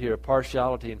violated here of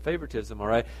partiality and favoritism, all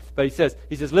right? But he says,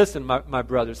 listen, my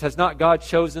brothers, has not God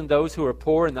chosen those who are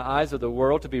poor in the eyes of the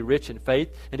world to be rich in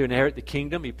faith and to inherit the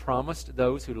kingdom he promised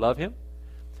those who love him?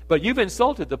 But you've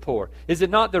insulted the poor. Is it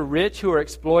not the rich who are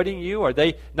exploiting you? Are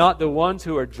they not the ones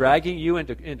who are dragging you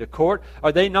into court?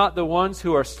 Are they not the ones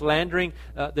who are slandering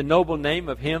the noble name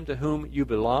of him to whom you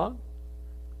belong?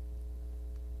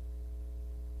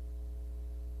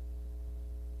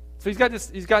 So he's got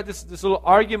this little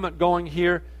argument going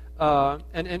here,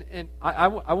 and I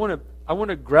want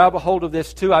to grab a hold of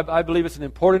this too. I believe it's an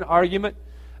important argument.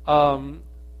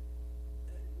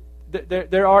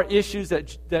 There are issues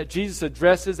that Jesus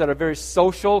addresses that are very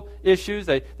social issues.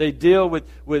 They deal with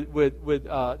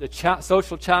the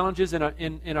social challenges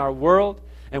in our world,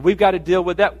 and we've got to deal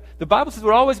with that. The Bible says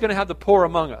we're always going to have the poor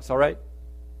among us, all right?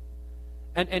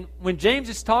 And when James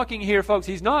is talking here, folks,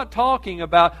 he's not talking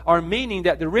about or meaning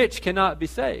that the rich cannot be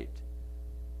saved.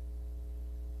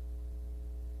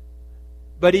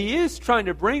 But he is trying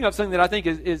to bring up something that I think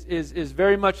is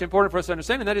very much important for us to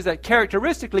understand, and that is that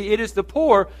characteristically it is the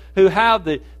poor who have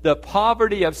the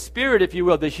poverty of spirit, if you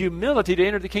will, the humility to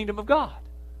enter the kingdom of God.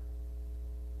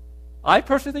 I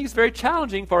personally think it's very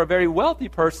challenging for a very wealthy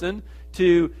person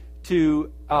to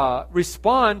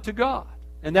respond to God.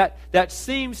 And that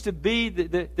seems to be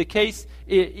the case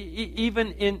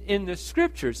even in the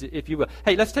Scriptures, if you will.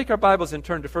 Hey, let's take our Bibles and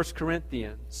turn to 1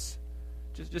 Corinthians.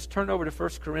 Just turn over to 1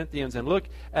 Corinthians and look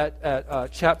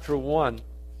at chapter 1.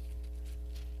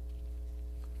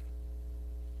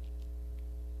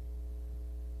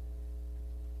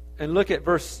 And look at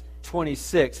verse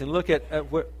 26. And look at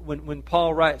when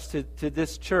Paul writes to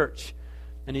this church.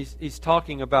 And he's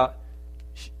talking about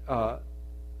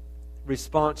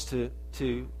response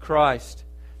to Christ.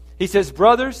 He says,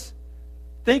 "Brothers,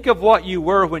 think of what you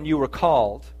were when you were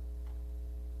called.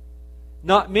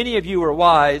 Not many of you were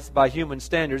wise by human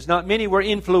standards. Not many were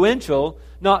influential.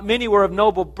 Not many were of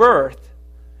noble birth.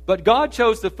 But God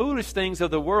chose the foolish things of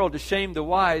the world to shame the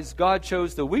wise. God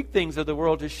chose the weak things of the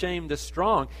world to shame the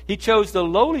strong. He chose the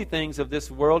lowly things of this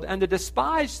world and the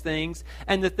despised things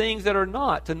and the things that are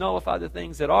not to nullify the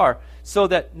things that are, so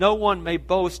that no one may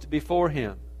boast before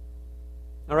Him."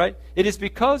 All right? It is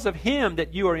because of Him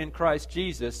that you are in Christ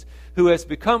Jesus, who has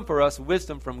become for us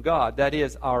wisdom from God. That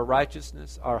is our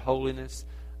righteousness, our holiness,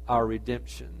 our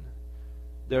redemption.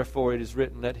 Therefore it is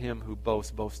written, "Let him who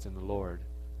boasts, boast in the Lord."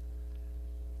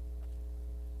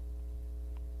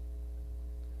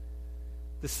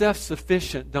 The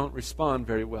self-sufficient don't respond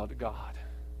very well to God.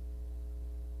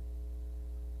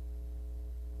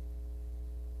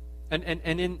 And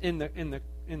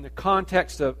in the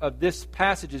context of this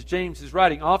passage as James is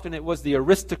writing, often it was the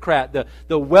aristocrat,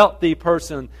 the wealthy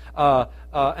person,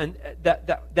 and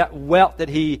that wealth that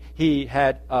he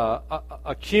had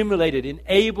accumulated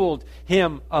enabled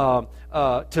him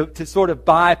to sort of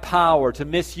buy power, to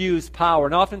misuse power.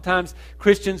 And oftentimes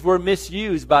Christians were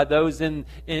misused by those of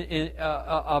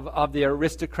the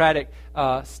aristocratic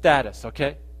status.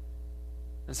 Okay,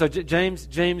 and so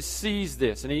James sees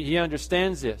this and he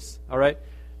understands this. All right.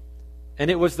 And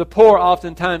it was the poor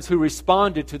oftentimes who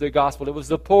responded to the gospel. It was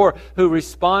the poor who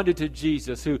responded to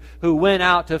Jesus, who went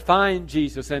out to find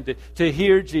Jesus and to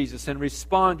hear Jesus and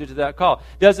responded to that call.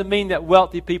 Doesn't mean that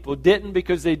wealthy people didn't,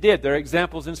 because they did. There are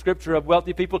examples in Scripture of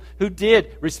wealthy people who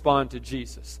did respond to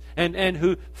Jesus and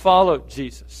who followed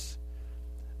Jesus.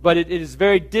 But it is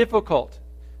very difficult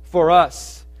for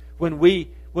us when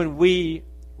we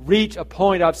reach a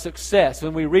point of success,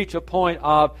 when we reach a point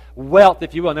of wealth,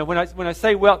 if you will. Now, when I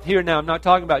say wealth here now, I'm not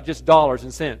talking about just dollars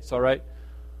and cents, all right?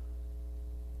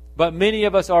 But many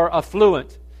of us are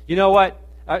affluent. You know what?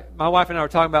 My wife and I were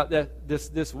talking about that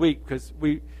this week, because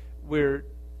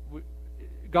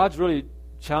God's really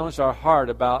challenged our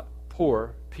heart about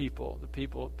poor people, the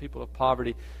people of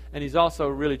poverty, and He's also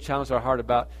really challenged our heart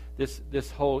about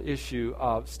this whole issue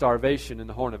of starvation in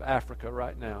the Horn of Africa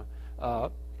right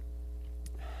now.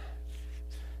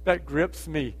 That grips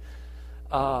me,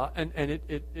 and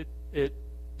it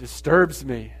disturbs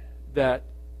me that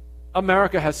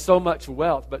America has so much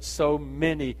wealth, but so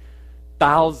many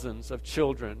thousands of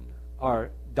children are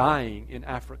dying in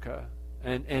Africa,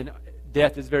 and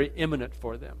death is very imminent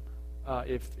for them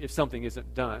if something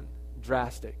isn't done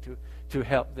drastic to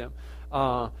help them.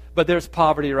 But there's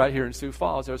poverty right here in Sioux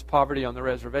Falls. There's poverty on the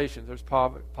reservations. There's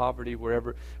poverty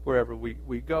wherever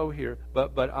we go here.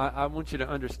 But I want you to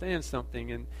understand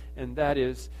something, and that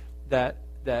is that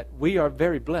we are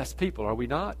very blessed people, are we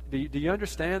not? Do you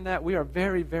understand that? We are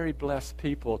very, very blessed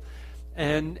people.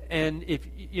 And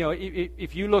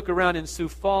if you look around in Sioux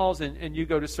Falls and you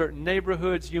go to certain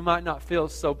neighborhoods, you might not feel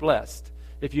so blessed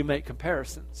if you make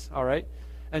comparisons, all right?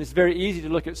 And it's very easy to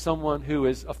look at someone who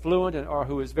is affluent or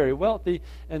who is very wealthy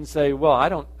and say, well, I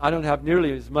don't have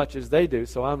nearly as much as they do,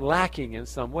 so I'm lacking in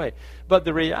some way. But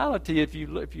the reality, if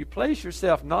you place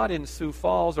yourself not in Sioux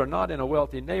Falls or not in a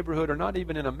wealthy neighborhood or not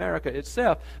even in America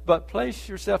itself, but place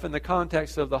yourself in the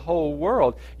context of the whole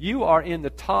world, you are in the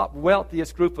top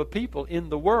wealthiest group of people in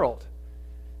the world.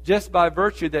 Just by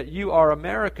virtue that you are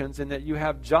Americans and that you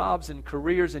have jobs and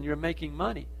careers and you're making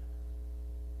money.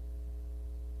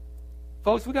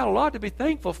 Folks, we got a lot to be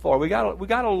thankful for. We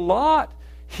got a lot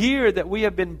here that we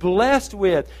have been blessed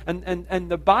with. And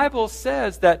the Bible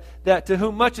says that to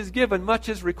whom much is given, much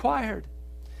is required.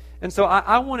 And so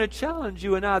I want to challenge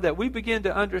you and I that we begin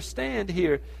to understand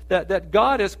here that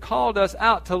God has called us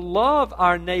out to love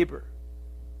our neighbor.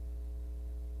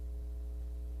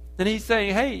 And He's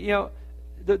saying, hey,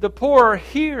 the poor are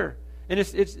here. And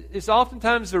it's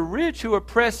oftentimes the rich who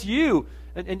oppress you.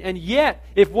 And yet,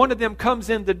 if one of them comes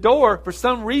in the door, for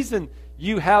some reason,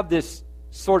 you have this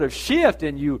sort of shift,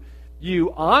 and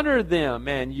you honor them,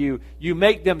 and you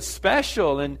make them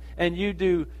special, and you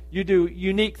do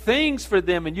unique things for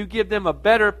them, and you give them a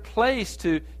better place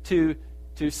to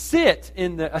sit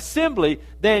in the assembly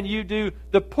than you do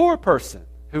the poor person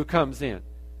who comes in.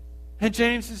 And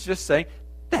James is just saying,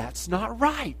 that's not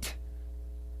right.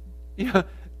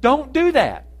 Don't do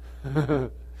that.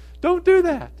 Don't do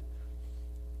that.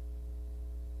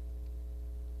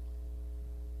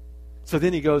 So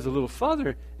then he goes a little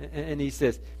further, and he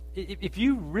says, if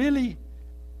you really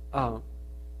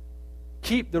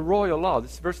keep the royal law,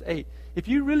 this is verse 8, if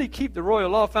you really keep the royal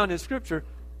law found in Scripture,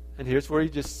 and here's where he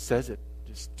just says it,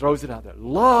 just throws it out there.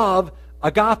 Love,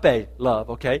 agape love,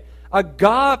 okay?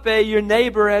 Agape your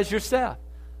neighbor as yourself.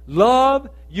 Love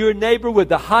your neighbor with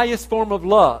the highest form of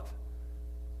love.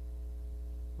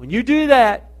 When you do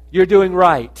that, you're doing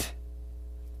right.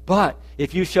 But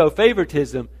if you show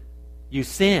favoritism, you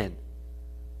sin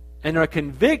and are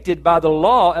convicted by the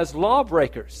law as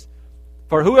lawbreakers.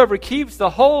 For whoever keeps the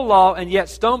whole law and yet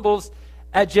stumbles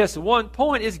at just one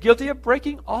point is guilty of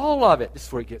breaking all of it. This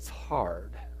is where it gets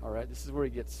hard. All right, this is where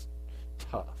it gets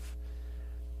tough.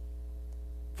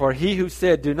 For he who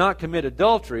said, do not commit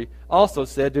adultery, also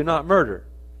said, do not murder.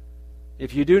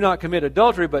 If you do not commit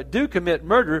adultery, but do commit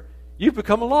murder, you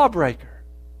become a lawbreaker.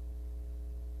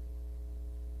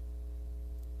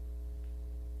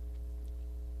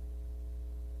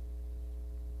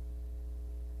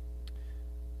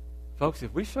 Folks,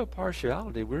 if we show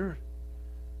partiality,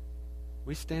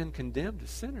 we stand condemned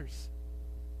as sinners.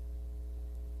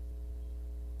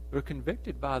 We're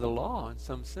convicted by the law in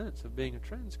some sense of being a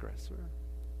transgressor.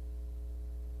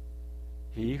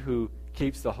 He who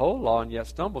keeps the whole law and yet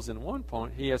stumbles in one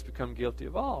point, he has become guilty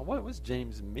of all. What does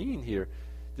James mean here?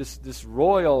 This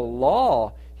royal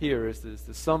law here is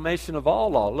the summation of all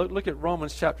law. Look at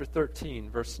Romans chapter 13,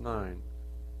 verse 9.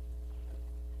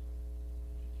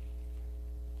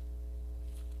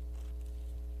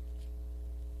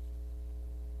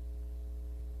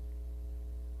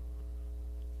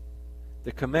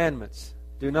 The commandments: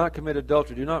 do not commit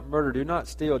adultery, do not murder, do not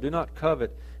steal, do not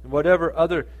covet, and whatever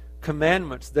other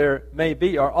commandments there may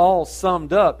be are all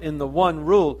summed up in the one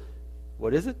rule.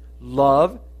 What is it?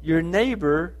 Love your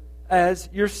neighbor as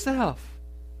yourself.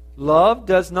 Love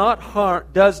does no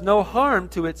harm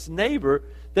to its neighbor.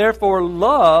 Therefore,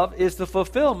 love is the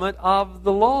fulfillment of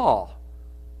the law.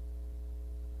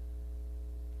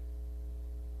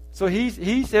 So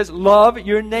he says, love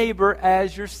your neighbor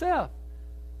as yourself.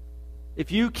 If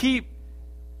you keep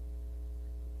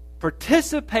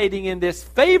participating in this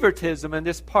favoritism and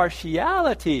this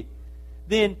partiality,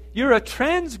 then you're a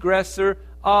transgressor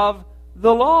of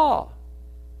the law.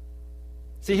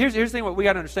 See, here's the thing what we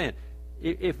got to understand.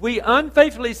 If we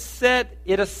unfaithfully set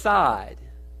it aside,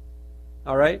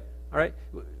 all right,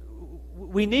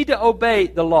 we need to obey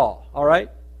the law, all right?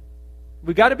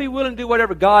 We've got to be willing to do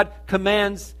whatever God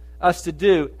commands us to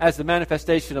do as the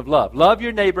manifestation of love. Love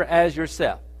your neighbor as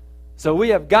yourself. So we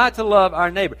have got to love our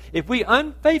neighbor. If we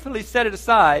unfaithfully set it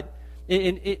aside,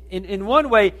 in one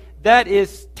way, that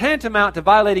is tantamount to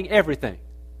violating everything.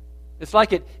 It's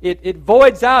like it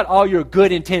voids out all your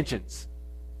good intentions.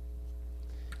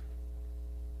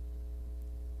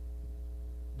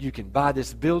 You can buy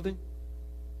this building.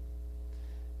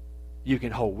 You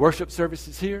can hold worship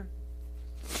services here.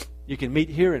 You can meet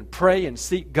here and pray and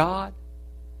seek God.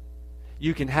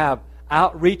 You can have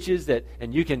outreaches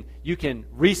and you can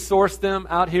resource them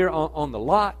out here on the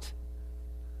lot.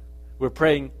 We're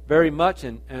praying very much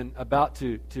and about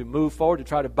to move forward to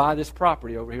try to buy this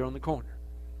property over here on the corner,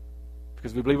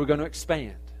 because we believe we're going to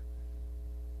expand,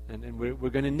 and we're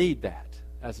going to need that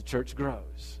as the church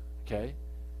grows. Okay,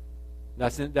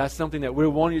 that's something that we're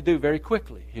wanting to do very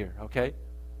quickly here. Okay.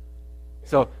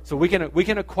 So we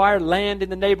can acquire land in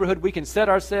the neighborhood. We can set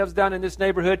ourselves down in this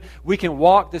neighborhood. We can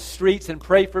walk the streets and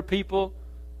pray for people.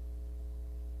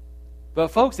 But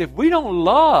folks, if we don't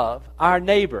love our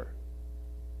neighbor,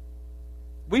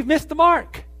 we've missed the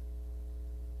mark.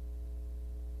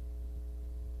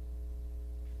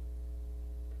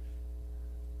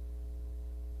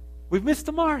 We've missed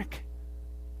the mark.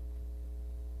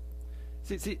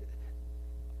 See,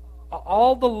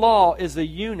 all the law is a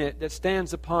unit that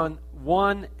stands upon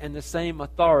one and the same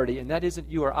authority, and that isn't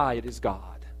you or I, it is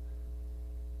God.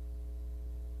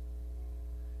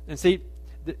 And see,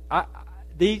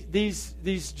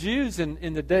 these Jews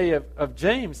in the day of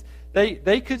James,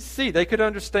 they could see, they could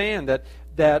understand that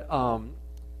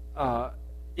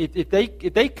if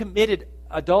they committed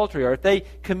adultery or if they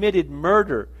committed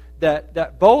murder,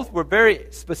 that both were very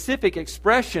specific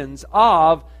expressions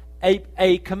of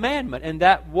a commandment, and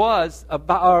that was a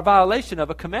violation of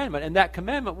a commandment, and that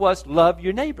commandment was love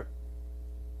your neighbor.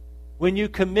 When you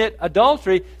commit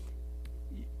adultery,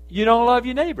 you don't love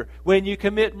your neighbor. When you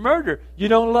commit murder, you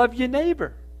don't love your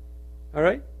neighbor. All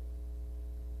right?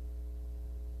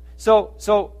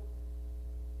 So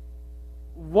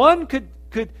one could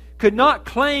not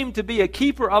claim to be a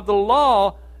keeper of the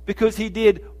law because he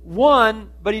did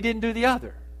one, but he didn't do the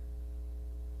other.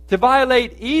 To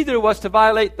violate either was to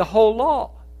violate the whole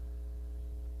law.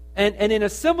 And in a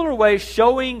similar way,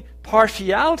 showing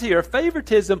partiality or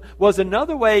favoritism was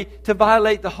another way to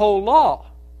violate the whole law.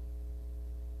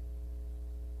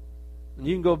 And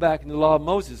you can go back in the law of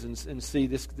Moses and see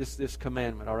this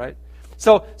commandment, all right?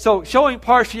 So showing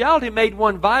partiality made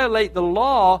one violate the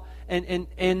law and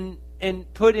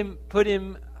put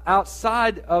him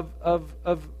outside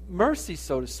of mercy,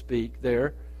 so to speak,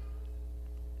 there.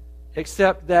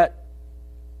 Except that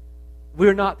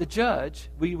we're not the judge.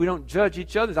 We don't judge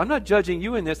each other. I'm not judging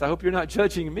you in this. I hope you're not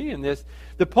judging me in this.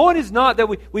 The point is not that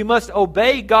we must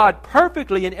obey God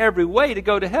perfectly in every way to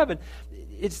go to heaven.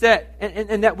 It's that,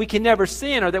 and that we can never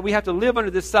sin, or that we have to live under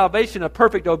this salvation of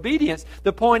perfect obedience.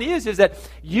 The point is that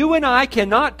you and I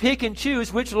cannot pick and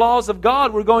choose which laws of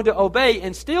God we're going to obey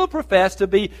and still profess to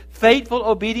be faithful,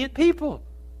 obedient people.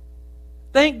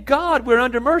 Thank God we're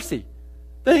under mercy.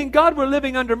 Thank God we're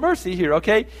living under mercy here,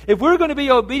 okay? If we're going to be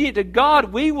obedient to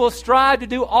God, we will strive to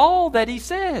do all that He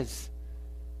says.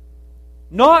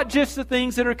 Not just the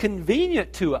things that are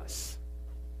convenient to us.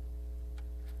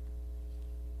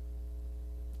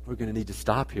 We're going to need to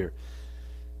stop here.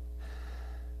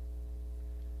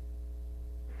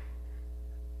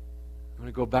 I'm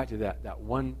going to go back to that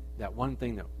one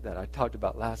thing that I talked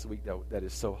about last week that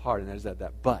is so hard, and that is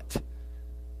that but.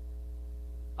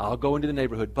 I'll go into the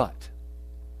neighborhood, but.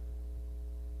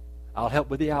 I'll help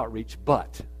with the outreach,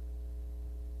 but.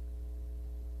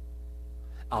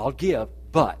 I'll give,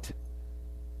 but.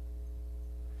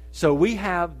 So we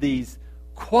have these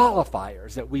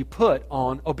qualifiers that we put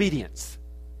on obedience.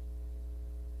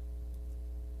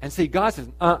 And see, God says,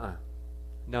 No.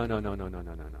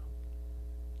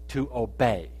 To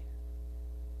obey.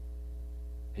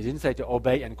 He didn't say to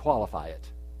obey and qualify it.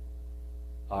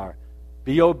 Or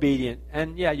be obedient,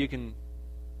 and yeah, you can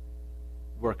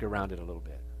work around it a little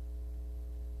bit.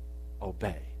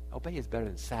 Obey. Obey is better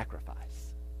than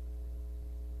sacrifice.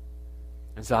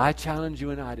 And so I challenge you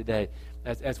and I today,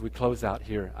 as we close out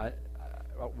here,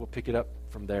 we'll pick it up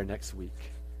from there next week,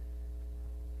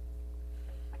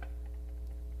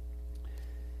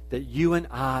 that you and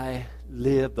I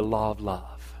live the law of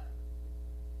love.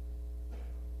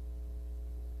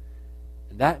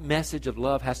 And that message of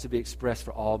love has to be expressed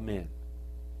for all men.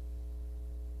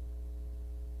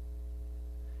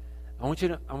 I want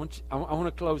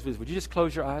to close with, would you just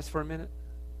close your eyes for a minute?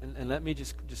 And let me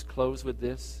just close with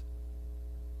this.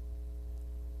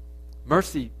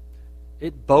 Mercy,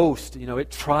 it boasts,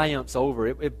 it triumphs over,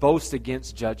 it boasts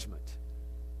against judgment.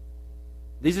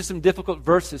 These are some difficult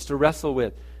verses to wrestle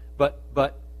with,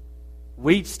 but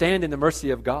we stand in the mercy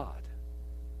of God.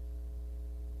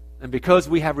 And because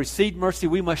we have received mercy,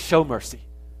 we must show mercy.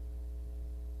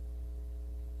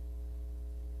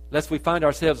 Lest we find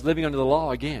ourselves living under the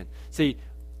law again. See,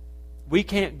 we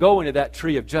can't go into that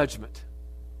tree of judgment.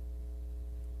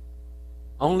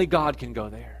 Only God can go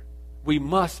there. We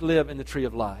must live in the tree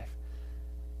of life.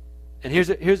 And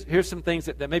here's some things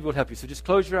that maybe will help you. So just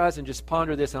close your eyes and just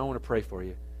ponder this, and I want to pray for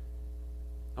you.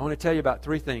 I want to tell you about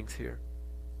 3 things here.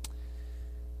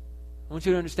 I want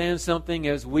you to understand something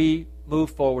as we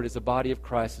move forward as a body of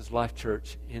Christ, as Life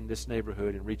Church in this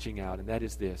neighborhood and reaching out, and that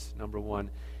is this. Number 1,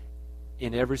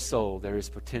 in every soul there is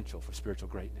potential for spiritual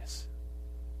greatness.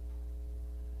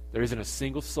 There isn't a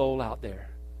single soul out there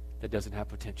that doesn't have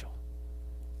potential.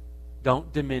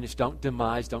 Don't diminish, don't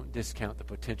demise, don't discount the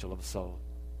potential of a soul.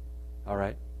 All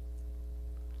right?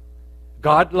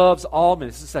 God loves all men.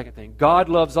 This is the second thing. God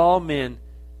loves all men,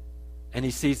 and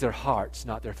He sees their hearts,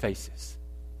 not their faces.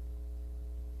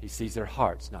 He sees their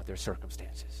hearts, not their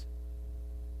circumstances.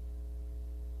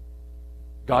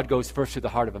 God goes first to the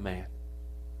heart of a man.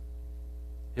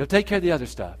 He'll take care of the other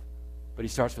stuff, but He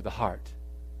starts with the heart.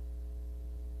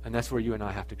 And that's where you and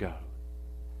I have to go.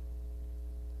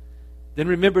 Then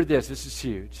remember this. This is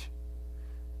huge.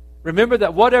 Remember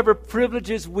that whatever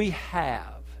privileges we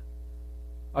have,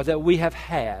 or that we have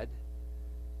had,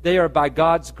 they are by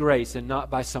God's grace and not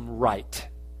by some right.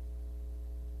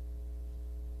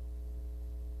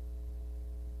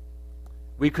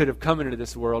 We could have come into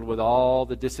this world with all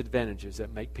the disadvantages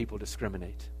that make people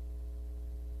discriminate.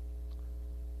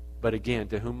 But again,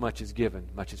 to whom much is given,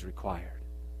 much is required.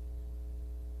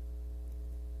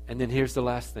 And then here's the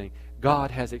last thing.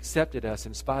 God has accepted us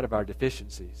in spite of our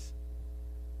deficiencies.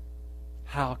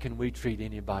 How can we treat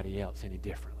anybody else any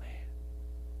differently?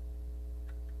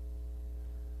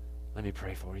 Let me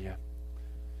pray for you.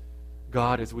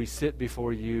 God, as we sit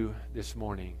before you this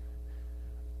morning,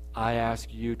 I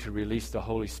ask you to release the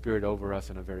Holy Spirit over us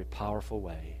in a very powerful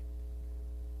way.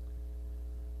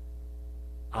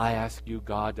 I ask you,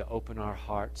 God, to open our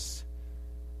hearts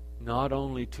not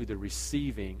only to the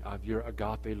receiving of your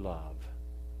agape love,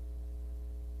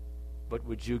 but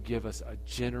would you give us a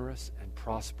generous and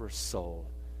prosperous soul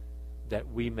that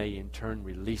we may in turn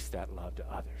release that love to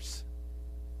others.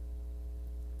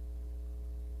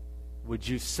 Would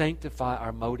you sanctify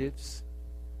our motives?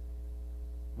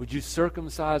 Would you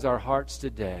circumcise our hearts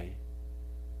today?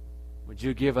 Would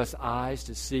you give us eyes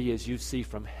to see as you see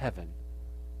from heaven,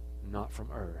 not from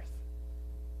earth?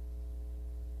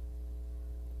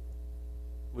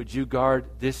 Would you guard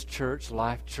this church,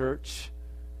 Life Church,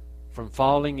 from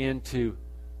falling into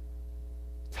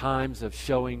times of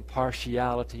showing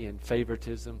partiality and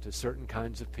favoritism to certain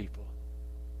kinds of people?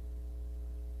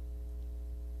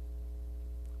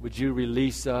 Would you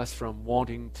release us from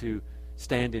wanting to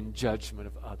stand in judgment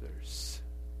of others?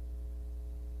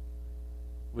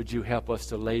 Would you help us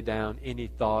to lay down any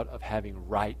thought of having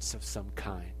rights of some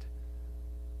kind,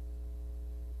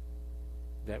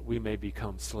 that we may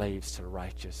become slaves to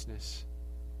righteousness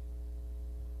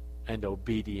and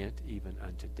obedient even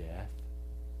unto death?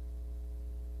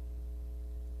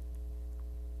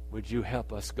 Would you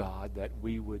help us, God, that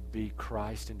we would be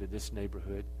Christ into this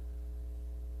neighborhood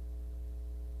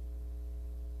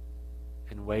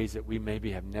in ways that we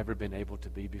maybe have never been able to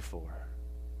be before?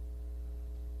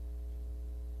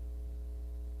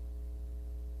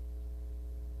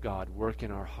 God, work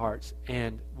in our hearts,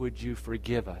 and would you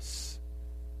forgive us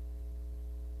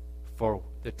for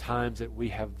the times that we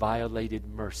have violated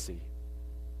mercy,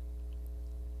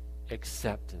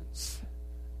 acceptance,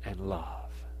 and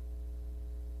love.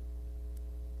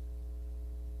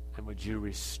 And would you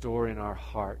restore in our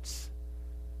hearts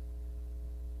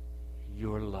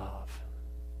your love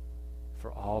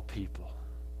for all people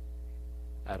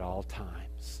at all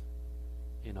times,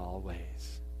 in all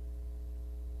ways.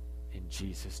 In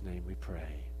Jesus' name we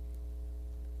pray.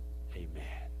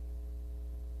 Amen.